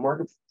address. And that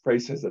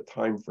marketplace has a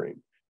time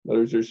frame. In other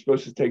words, they're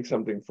supposed to take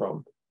something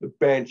from the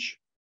bench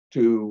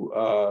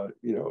to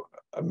you know,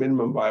 a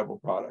minimum viable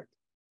product.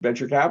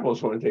 Venture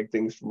capitalists want to take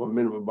things from a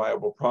minimum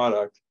viable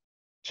product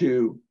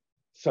to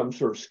some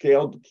sort of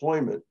scaled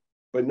deployment,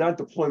 but not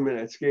deployment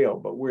at scale,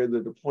 but where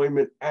the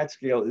deployment at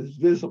scale is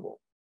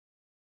visible.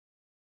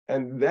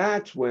 And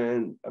that's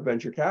when a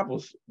venture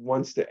capitalist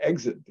wants to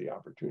exit the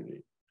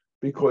opportunity,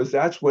 because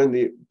that's when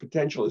the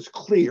potential is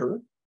clear,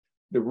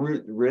 the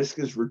risk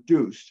is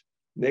reduced,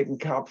 and they can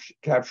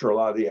capture a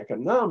lot of the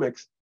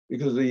economics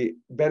because the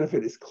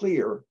benefit is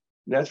clear.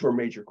 And that's where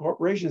major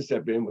corporations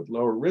step in with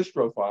lower risk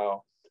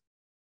profile,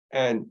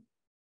 and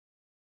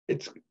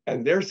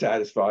they're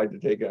satisfied to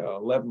take a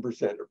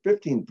 11% or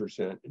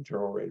 15%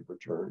 internal rate of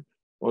return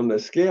on the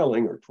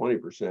scaling, or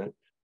 20%,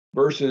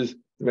 versus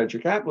the venture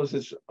capitalist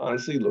is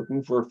honestly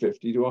looking for a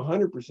 50 to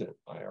 100%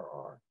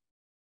 IRR.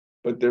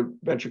 But the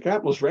venture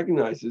capitalist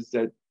recognizes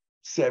that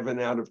 7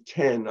 out of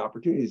 10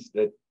 opportunities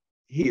that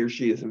he or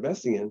she is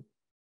investing in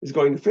is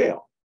going to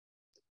fail.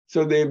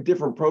 So they have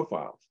different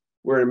profiles.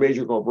 Where in a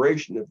major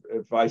corporation,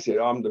 if I say,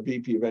 oh, I'm the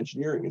VP of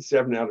engineering and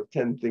 7 out of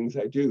 10 things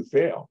I do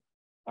fail,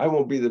 I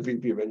won't be the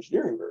VP of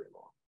engineering very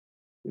long.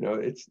 You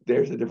know,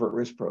 there's a different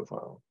risk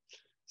profile.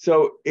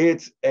 So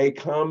it's a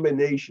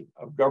combination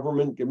of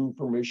government giving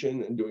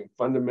permission and doing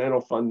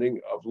fundamental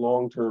funding of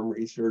long-term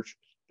research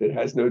that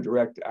has no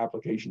direct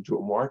application to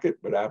a market,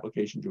 but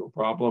application to a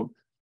problem.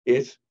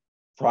 It's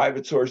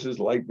private sources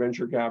like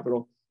venture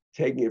capital,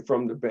 taking it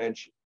from the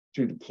bench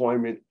to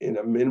deployment in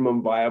a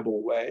minimum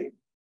viable way.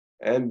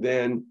 And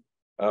then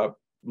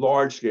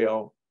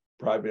large-scale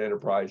private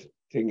enterprise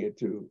taking it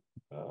to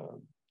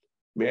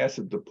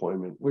massive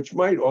deployment, which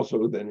might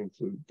also then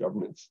include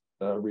government's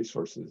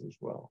resources as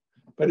well.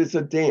 But it's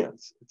a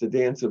dance. It's a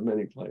dance of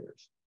many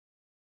players.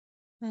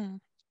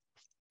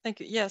 Thank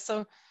you. Yeah,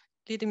 so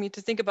leading me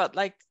to think about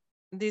like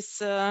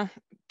this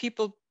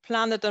people,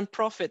 planet, and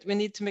profit. We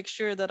need to make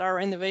sure that our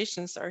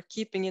innovations are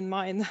keeping in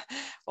mind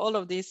all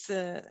of these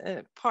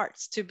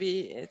parts to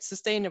be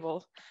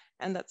sustainable.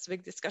 And that's a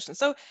big discussion.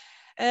 So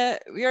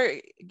we are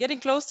getting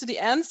close to the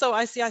end. So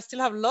I see I still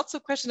have lots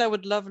of questions I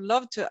would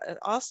love to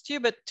ask you,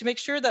 but to make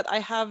sure that I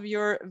have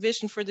your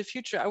vision for the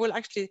future, I will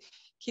actually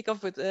kick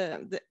off with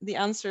the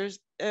answers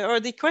or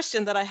the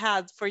question that I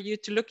had for you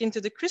to look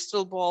into the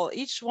crystal ball.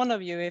 Each one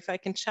of you, if I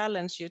can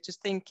challenge you to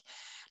think,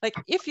 like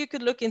if you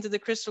could look into the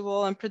crystal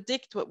ball and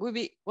predict what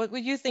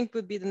would you think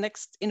would be the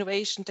next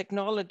innovation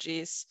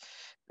technologies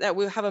that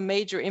will have a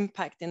major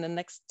impact in the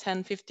next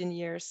 10, 15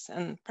 years,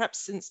 and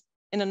perhaps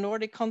in a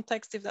Nordic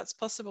context, if that's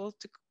possible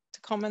to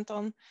comment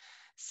on.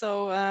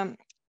 So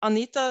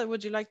Anita,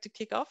 would you like to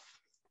kick off?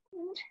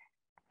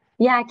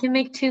 Yeah, I can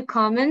make 2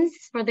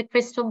 comments for the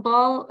crystal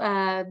ball.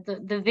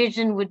 The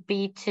vision would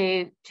be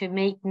to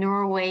make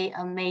Norway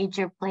a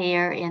major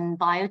player in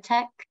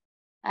biotech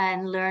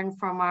and learn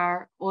from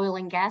our oil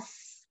and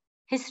gas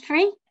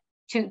history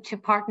to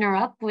partner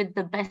up with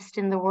the best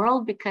in the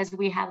world, because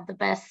we have the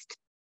best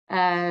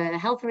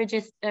health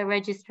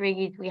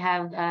registries, we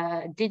have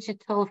a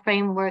digital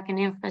framework and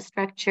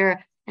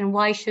infrastructure, and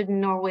why shouldn't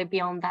Norway be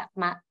on that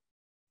map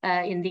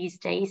in these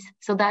days?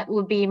 So that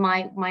would be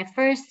my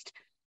first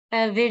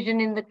vision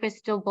in the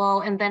crystal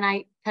ball. And then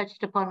I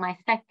touched upon my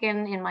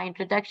second in my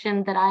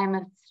introduction, that I am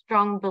a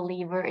strong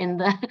believer in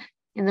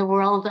the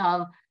world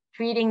of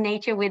treating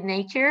nature with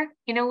nature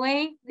in a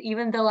way.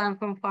 Even though I'm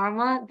from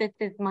pharma, this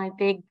is my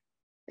big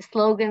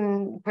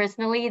slogan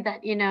personally,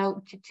 that, you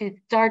know, to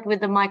start with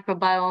the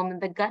microbiome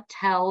and the gut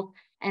health,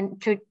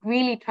 and to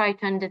really try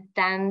to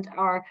understand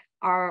our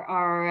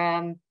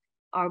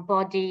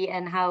body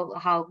and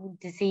how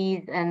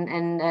disease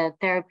and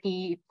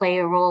therapy play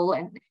a role,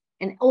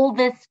 and all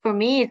this for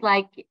me is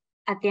like,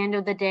 at the end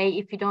of the day,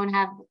 if you don't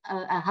have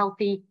a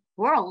healthy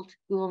world,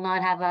 you will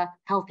not have a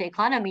healthy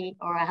economy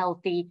or a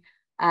healthy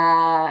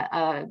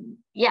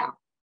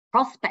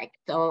prospect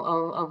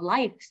of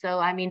life. So,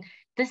 I mean,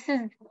 this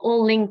is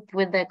all linked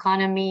with the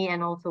economy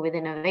and also with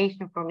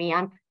innovation for me.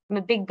 I'm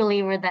a big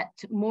believer that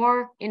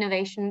more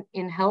innovation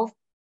in health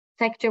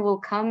sector will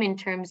come in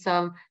terms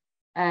of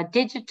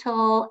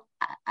digital,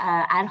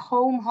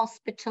 at-home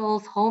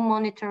hospitals, home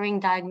monitoring,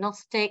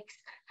 diagnostics.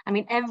 I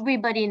mean,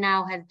 everybody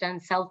now has done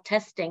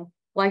self-testing.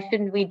 Why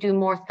shouldn't we do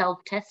more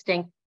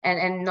self-testing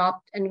and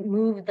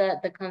move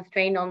the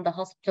constraint on the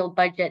hospital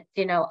budget,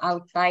 you know,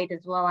 outside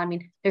as well? I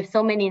mean, there's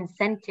so many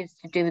incentives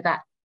to do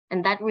that,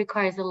 and that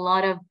requires a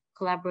lot of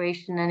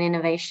collaboration and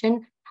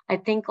innovation. I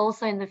think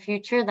also in the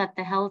future that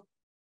the health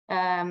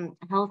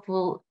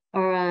will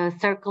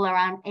circle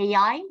around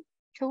AI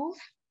tools.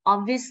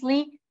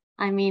 Obviously,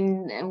 I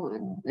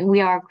mean,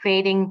 we are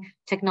creating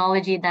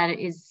technology that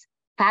is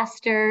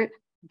faster,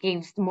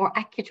 gives more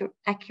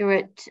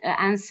accurate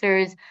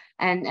answers,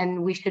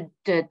 and we should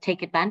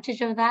take advantage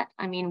of that.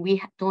 I mean,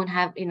 we don't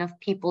have enough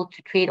people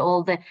to treat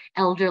all the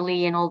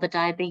elderly and all the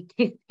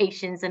diabetes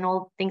patients and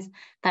all things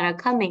that are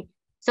coming.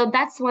 So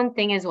that's one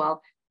thing as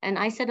well. And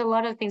I said a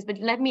lot of things, but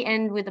let me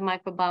end with the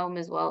microbiome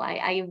as well.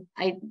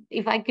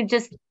 If I could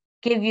just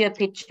give you a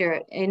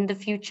picture in the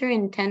future,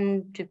 in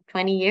 10 to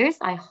 20 years,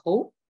 I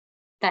hope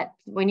that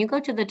when you go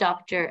to the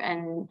doctor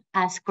and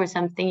ask for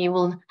something, you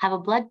will have a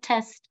blood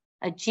test,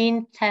 a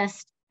gene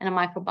test, and a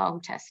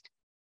microbiome test.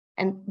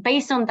 And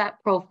based on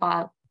that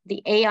profile,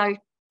 the AI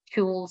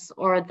tools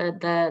or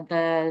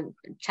the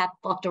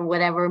chatbot or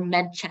whatever,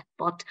 med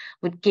chatbot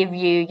would give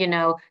you, you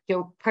know,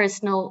 your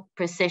personal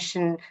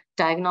precision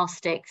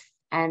diagnostics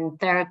and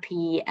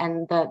therapy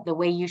and the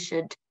way you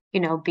should, you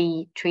know,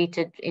 be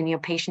treated in your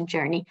patient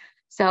journey.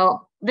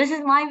 So this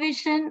is my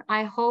vision.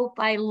 I hope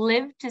I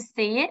live to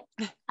see it.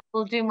 I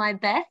will do my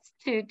best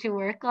to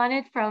work on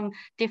it from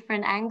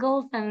different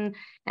angles and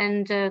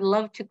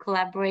love to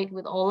collaborate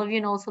with all of you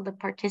and also the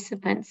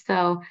participants.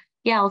 So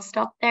yeah, I'll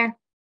stop there.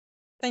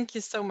 Thank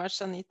you so much,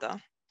 Anita.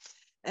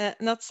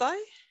 Natsai,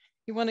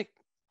 you want to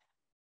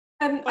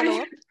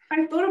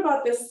I thought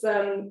about this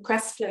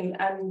question,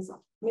 and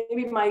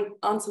maybe my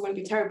answer won't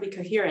be terribly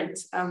coherent,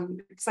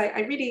 because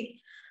I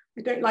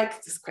don't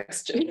like this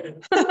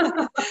question.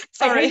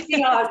 Sorry. I hate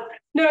being asked.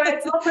 No,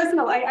 it's not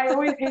personal. I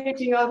always hate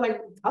being asked,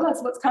 like, tell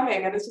us what's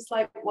coming. And it's just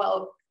like,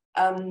 well,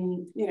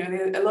 you know,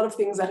 there are a lot of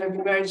things that have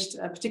emerged,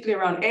 particularly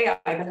around AI,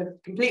 that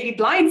have completely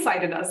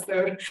blindsided us.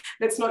 So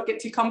let's not get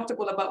too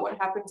comfortable about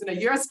what happens in a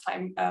year's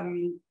time,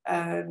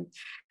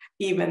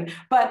 even.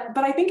 But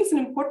I think it's an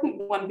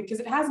important one because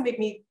it has made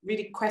me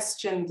really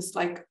question this,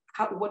 like,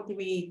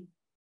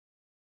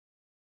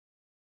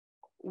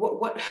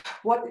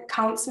 what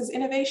counts as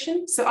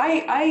innovation? So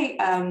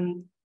I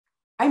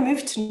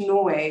moved to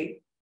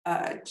Norway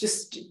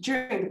just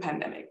during the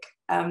pandemic,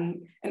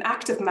 an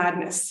act of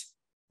madness,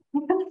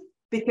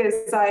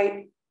 because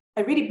I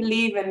really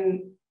believe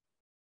in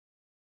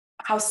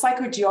how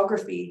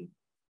psychogeography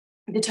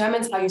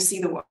determines how you see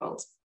the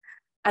world.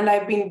 And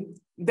I've been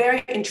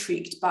very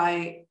intrigued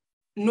by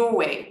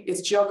Norway,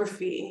 its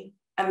geography,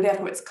 and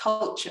therefore its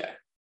culture,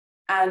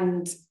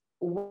 and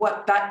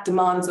what that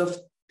demands of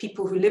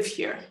people who live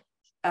here,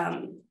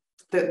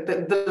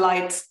 the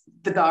light,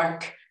 the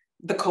dark,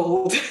 the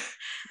cold,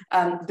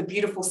 the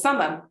beautiful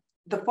summer,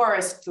 the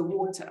forest, the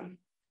water.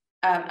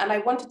 And I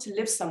wanted to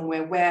live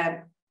somewhere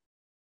where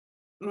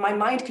my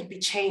mind could be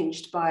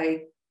changed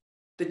by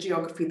the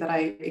geography that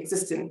I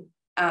exist in.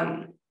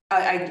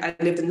 I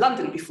lived in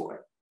London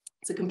before.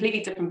 It's a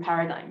completely different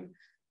paradigm.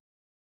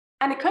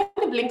 And it kind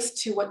of links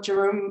to what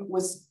Jerome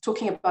was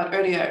talking about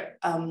earlier,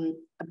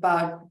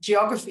 about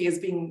geography as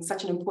being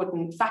such an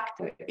important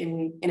factor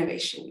in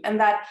innovation, and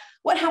that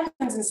what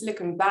happens in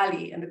Silicon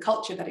Valley and the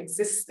culture that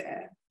exists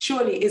there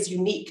surely is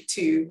unique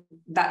to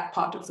that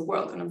part of the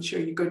world. And I'm sure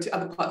you go to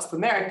other parts of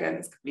America and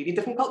it's a completely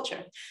different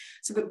culture.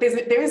 So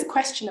there is a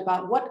question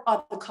about what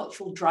are the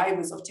cultural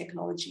drivers of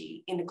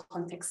technology in a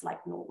context like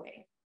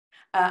Norway.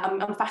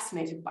 I'm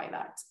fascinated by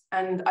that.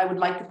 And I would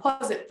like to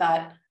posit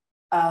that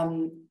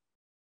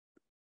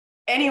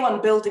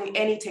anyone building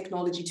any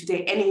technology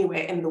today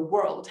anywhere in the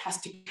world has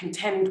to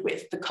contend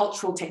with the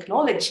cultural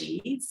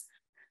technologies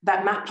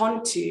that map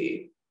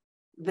onto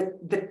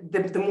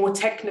the more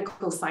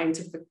technical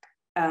scientific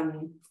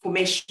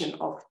formation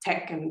of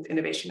tech and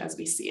innovation as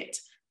we see it.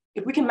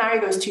 If we can marry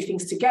those two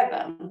things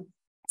together,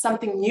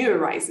 something new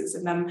arises.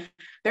 And I'm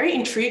very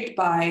intrigued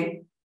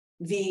by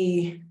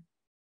the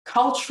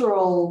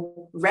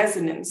cultural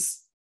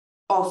resonance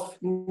of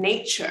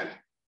nature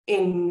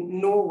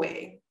in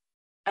Norway,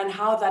 and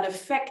how that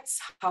affects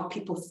how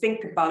people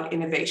think about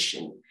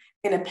innovation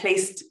in a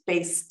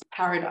place-based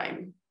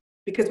paradigm.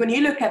 Because when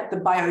you look at the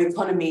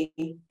bioeconomy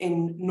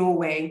in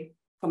Norway,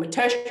 from a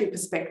tertiary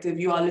perspective,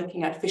 you are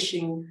looking at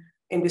fishing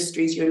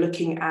industries, you're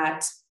looking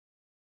at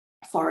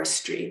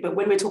forestry. But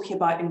when we're talking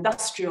about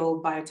industrial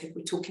biotech,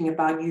 we're talking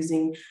about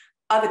using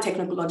other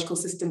technological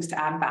systems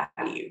to add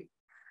value.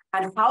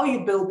 And how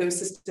you build those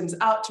systems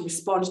out to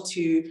respond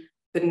to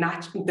the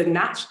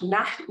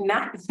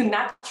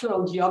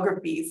natural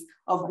geographies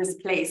of this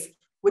place,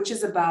 which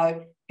is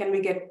about Can we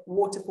get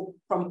water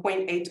from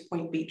point A to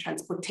point B?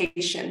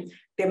 Transportation.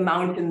 There are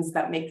mountains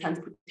that make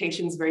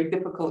transportations very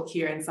difficult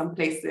here in some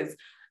places.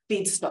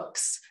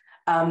 Feedstocks,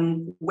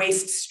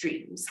 waste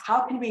streams.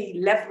 How can we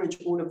leverage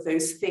all of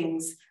those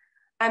things?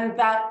 And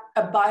that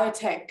a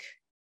biotech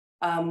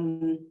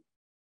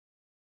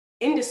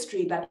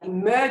industry that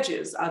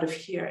emerges out of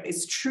here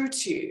is true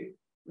to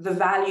the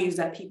values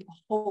that people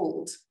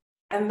hold.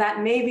 And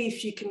that maybe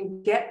if you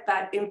can get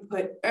that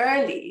input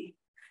early,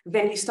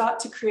 then you start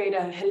to create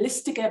a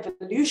holistic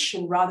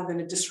evolution rather than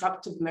a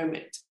disruptive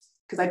moment.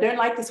 Because I don't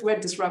like this word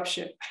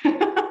disruption.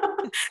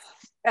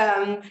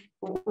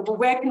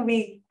 Where can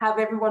we have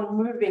everyone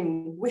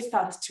moving with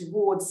us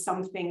towards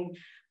something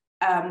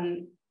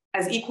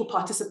as equal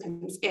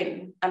participants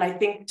in? And I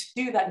think to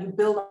do that, you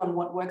build on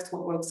what works,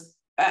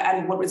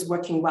 and what is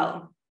working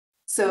well.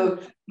 So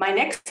my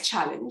next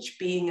challenge,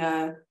 being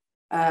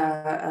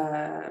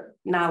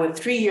now a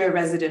 3-year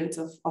resident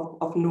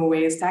of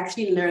Norway, is to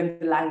actually learn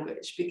the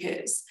language,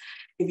 because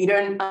if you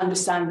don't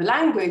understand the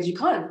language, you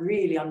can't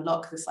really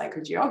unlock the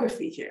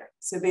psychogeography here.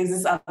 So there's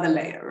this other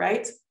layer,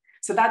 right?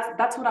 So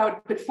that's what I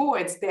would put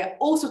forward. There are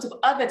all sorts of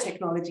other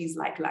technologies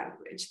like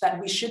language that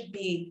we should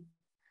be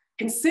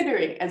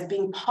considering as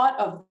being part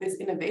of this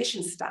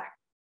innovation stack.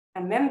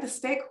 And then the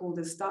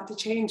stakeholders start to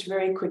change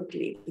very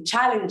quickly. The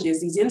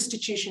challenges, these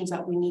institutions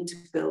that we need to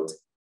build,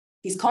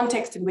 these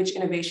contexts in which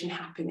innovation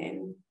happen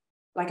in.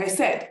 Like I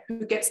said,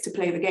 who gets to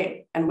play the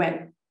game and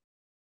when?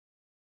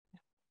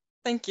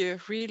 Thank you.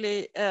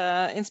 Really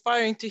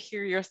inspiring to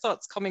hear your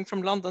thoughts coming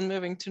from London,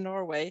 moving to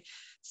Norway.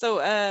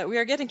 So we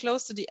are getting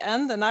close to the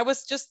end, and I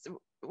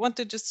want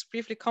to just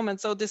briefly comment.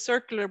 So the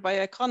circular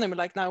bioeconomy,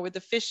 like now with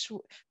the fish,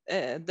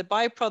 the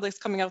byproducts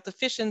coming out of the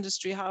fish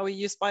industry, how we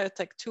use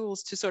biotech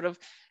tools to sort of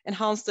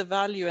enhance the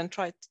value and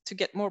try to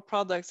get more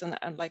products and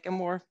like a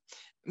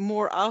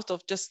more out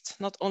of just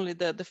not only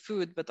the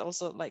food, but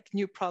also like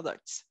new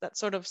products. That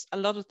sort of a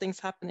lot of things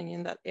happening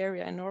in that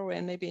area in Norway,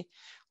 and maybe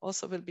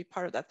also will be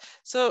part of that.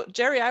 So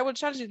Jerry, I will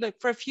challenge you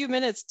for a few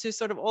minutes to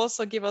sort of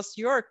also give us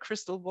your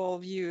crystal ball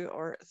view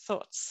or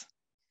thoughts.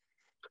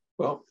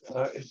 Well,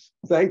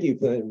 thank you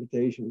for the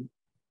invitation.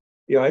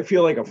 I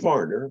feel like a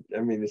foreigner.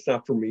 I mean, it's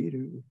not for me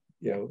to,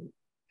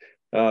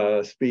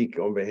 speak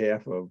on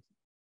behalf of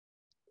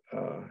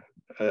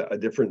a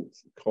different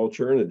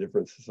culture and a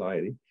different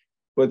society.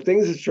 But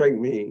things that strike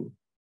me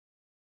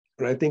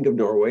when I think of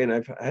Norway, and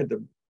I've had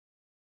the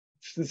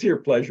sincere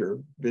pleasure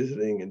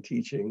visiting and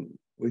teaching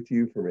with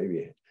you for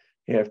maybe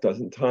a half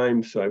dozen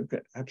times, so I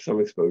have some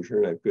exposure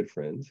and I have good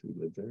friends who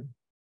live there.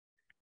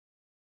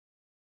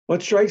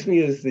 What strikes me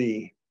is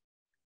the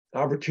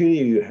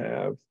opportunity you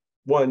have.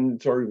 One,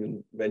 it's already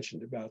been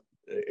mentioned about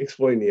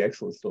exploiting the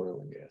excellence in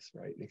oil and gas,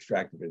 right? The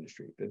extractive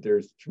industry, that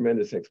there's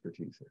tremendous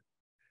expertise there.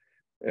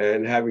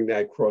 And having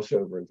that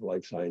crossover into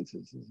life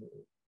sciences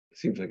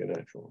seems like a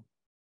natural.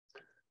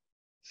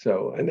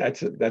 So, and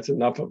that's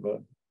enough of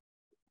a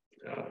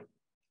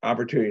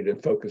opportunity to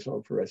focus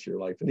on for the rest of your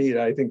life. And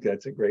I think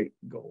that's a great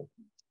goal.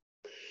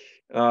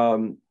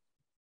 But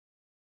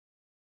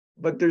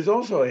there's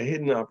also a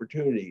hidden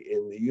opportunity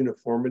in the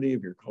uniformity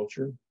of your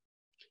culture.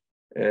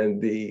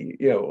 And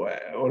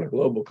on a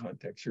global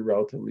context, you're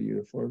relatively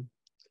uniform.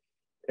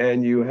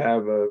 And you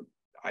have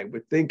I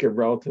would think, a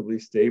relatively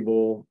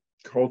stable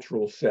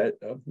cultural set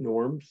of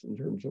norms in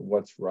terms of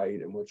what's right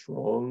and what's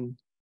wrong.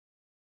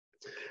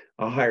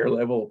 A higher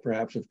level,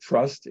 perhaps, of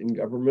trust in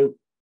government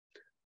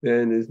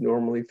than is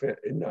normally found,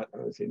 not I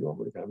would say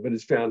normally found, but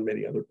is found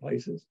many other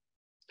places.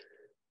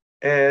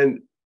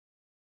 And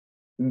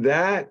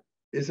that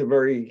is a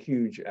very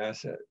huge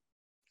asset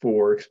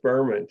for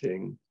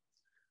experimenting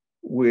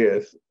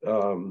with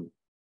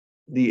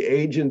the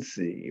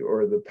agency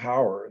or the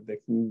power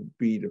that can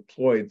be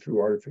deployed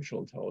through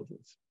artificial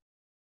intelligence.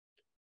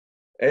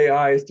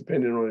 AI is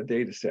dependent on a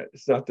data set.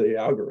 It's not the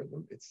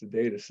algorithm, it's the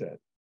data set.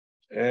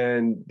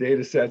 And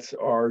data sets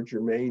are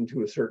germane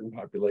to a certain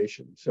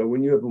population. So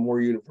when you have a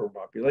more uniform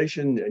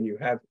population and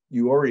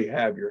you already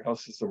have, your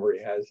health system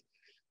already has,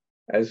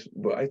 as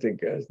I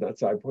think as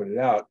Natsai pointed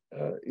out,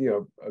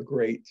 a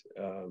great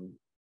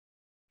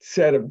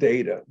set of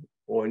data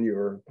on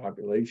your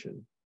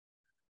population.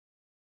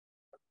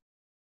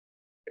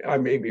 I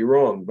may be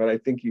wrong, but I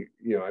think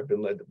I've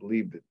been led to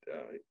believe that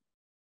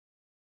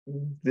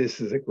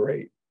this is a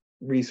great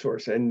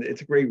resource, and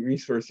it's a great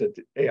resource that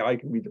AI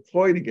can be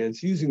deployed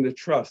against using the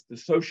trust, the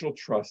social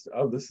trust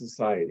of the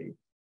society,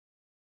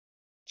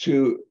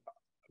 to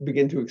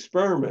begin to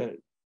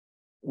experiment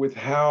with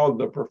how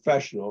the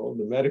professional,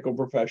 the medical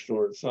professional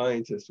or the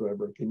scientist,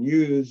 whoever, can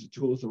use the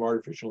tools of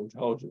artificial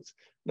intelligence,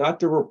 not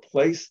to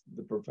replace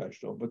the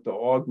professional, but to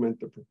augment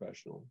the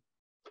professional,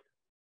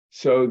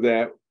 so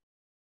that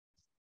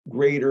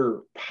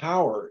greater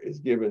power is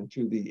given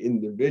to the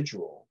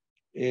individual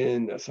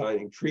in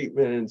assigning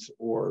treatments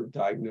or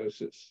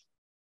diagnosis.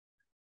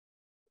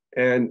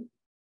 And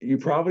you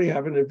probably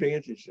have an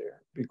advantage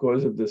there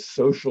because of the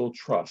social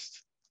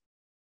trust,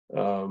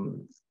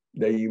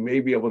 that you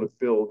may be able to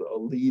build a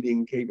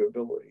leading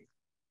capability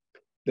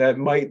that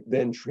might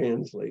then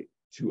translate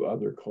to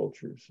other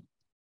cultures.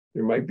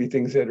 There might be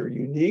things that are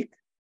unique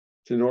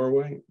to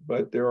Norway,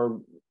 but there are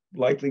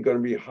likely going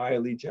to be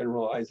highly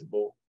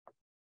generalizable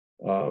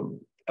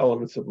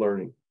elements of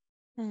learning.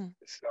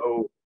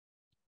 So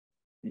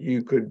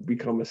you could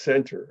become a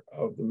center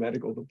of the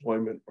medical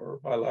deployment or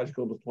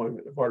biological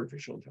deployment of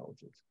artificial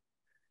intelligence.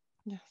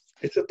 Yes.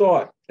 It's a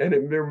thought. And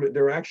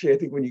they're actually, I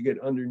think when you get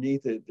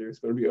underneath it, there's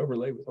going to be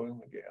overlay with oil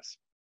and gas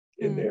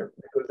in there,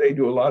 because they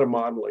do a lot of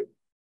modeling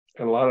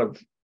and a lot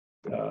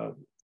of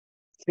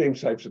same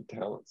types of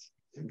talents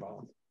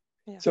involved.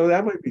 Yeah. So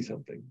that might be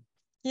something.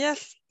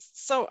 Yes,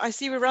 so I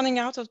see we're running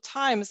out of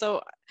time.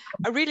 So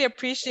I really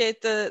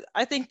appreciate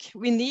I think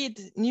we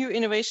need new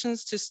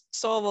innovations to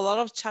solve a lot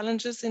of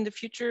challenges in the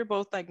future,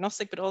 both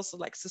diagnostic, but also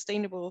like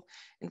sustainable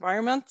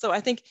environment. So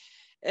I think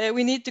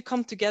we need to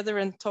come together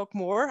and talk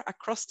more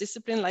across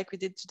discipline like we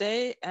did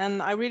today.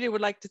 And I really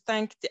would like to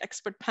thank the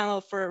expert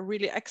panel for a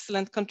really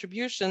excellent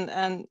contribution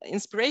and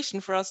inspiration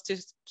for us to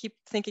keep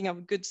thinking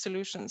of good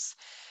solutions.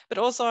 But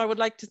also I would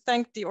like to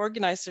thank the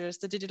organizers,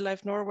 the Digital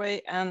Life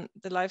Norway and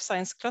the Life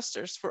Science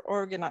Clusters, for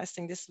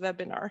organizing this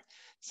webinar.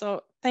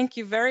 So thank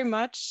you very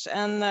much.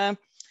 And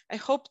I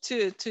hope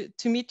to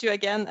meet you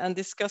again and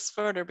discuss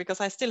further,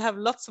 because I still have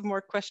lots of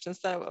more questions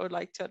that I would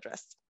like to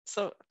address.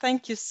 So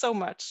thank you so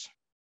much.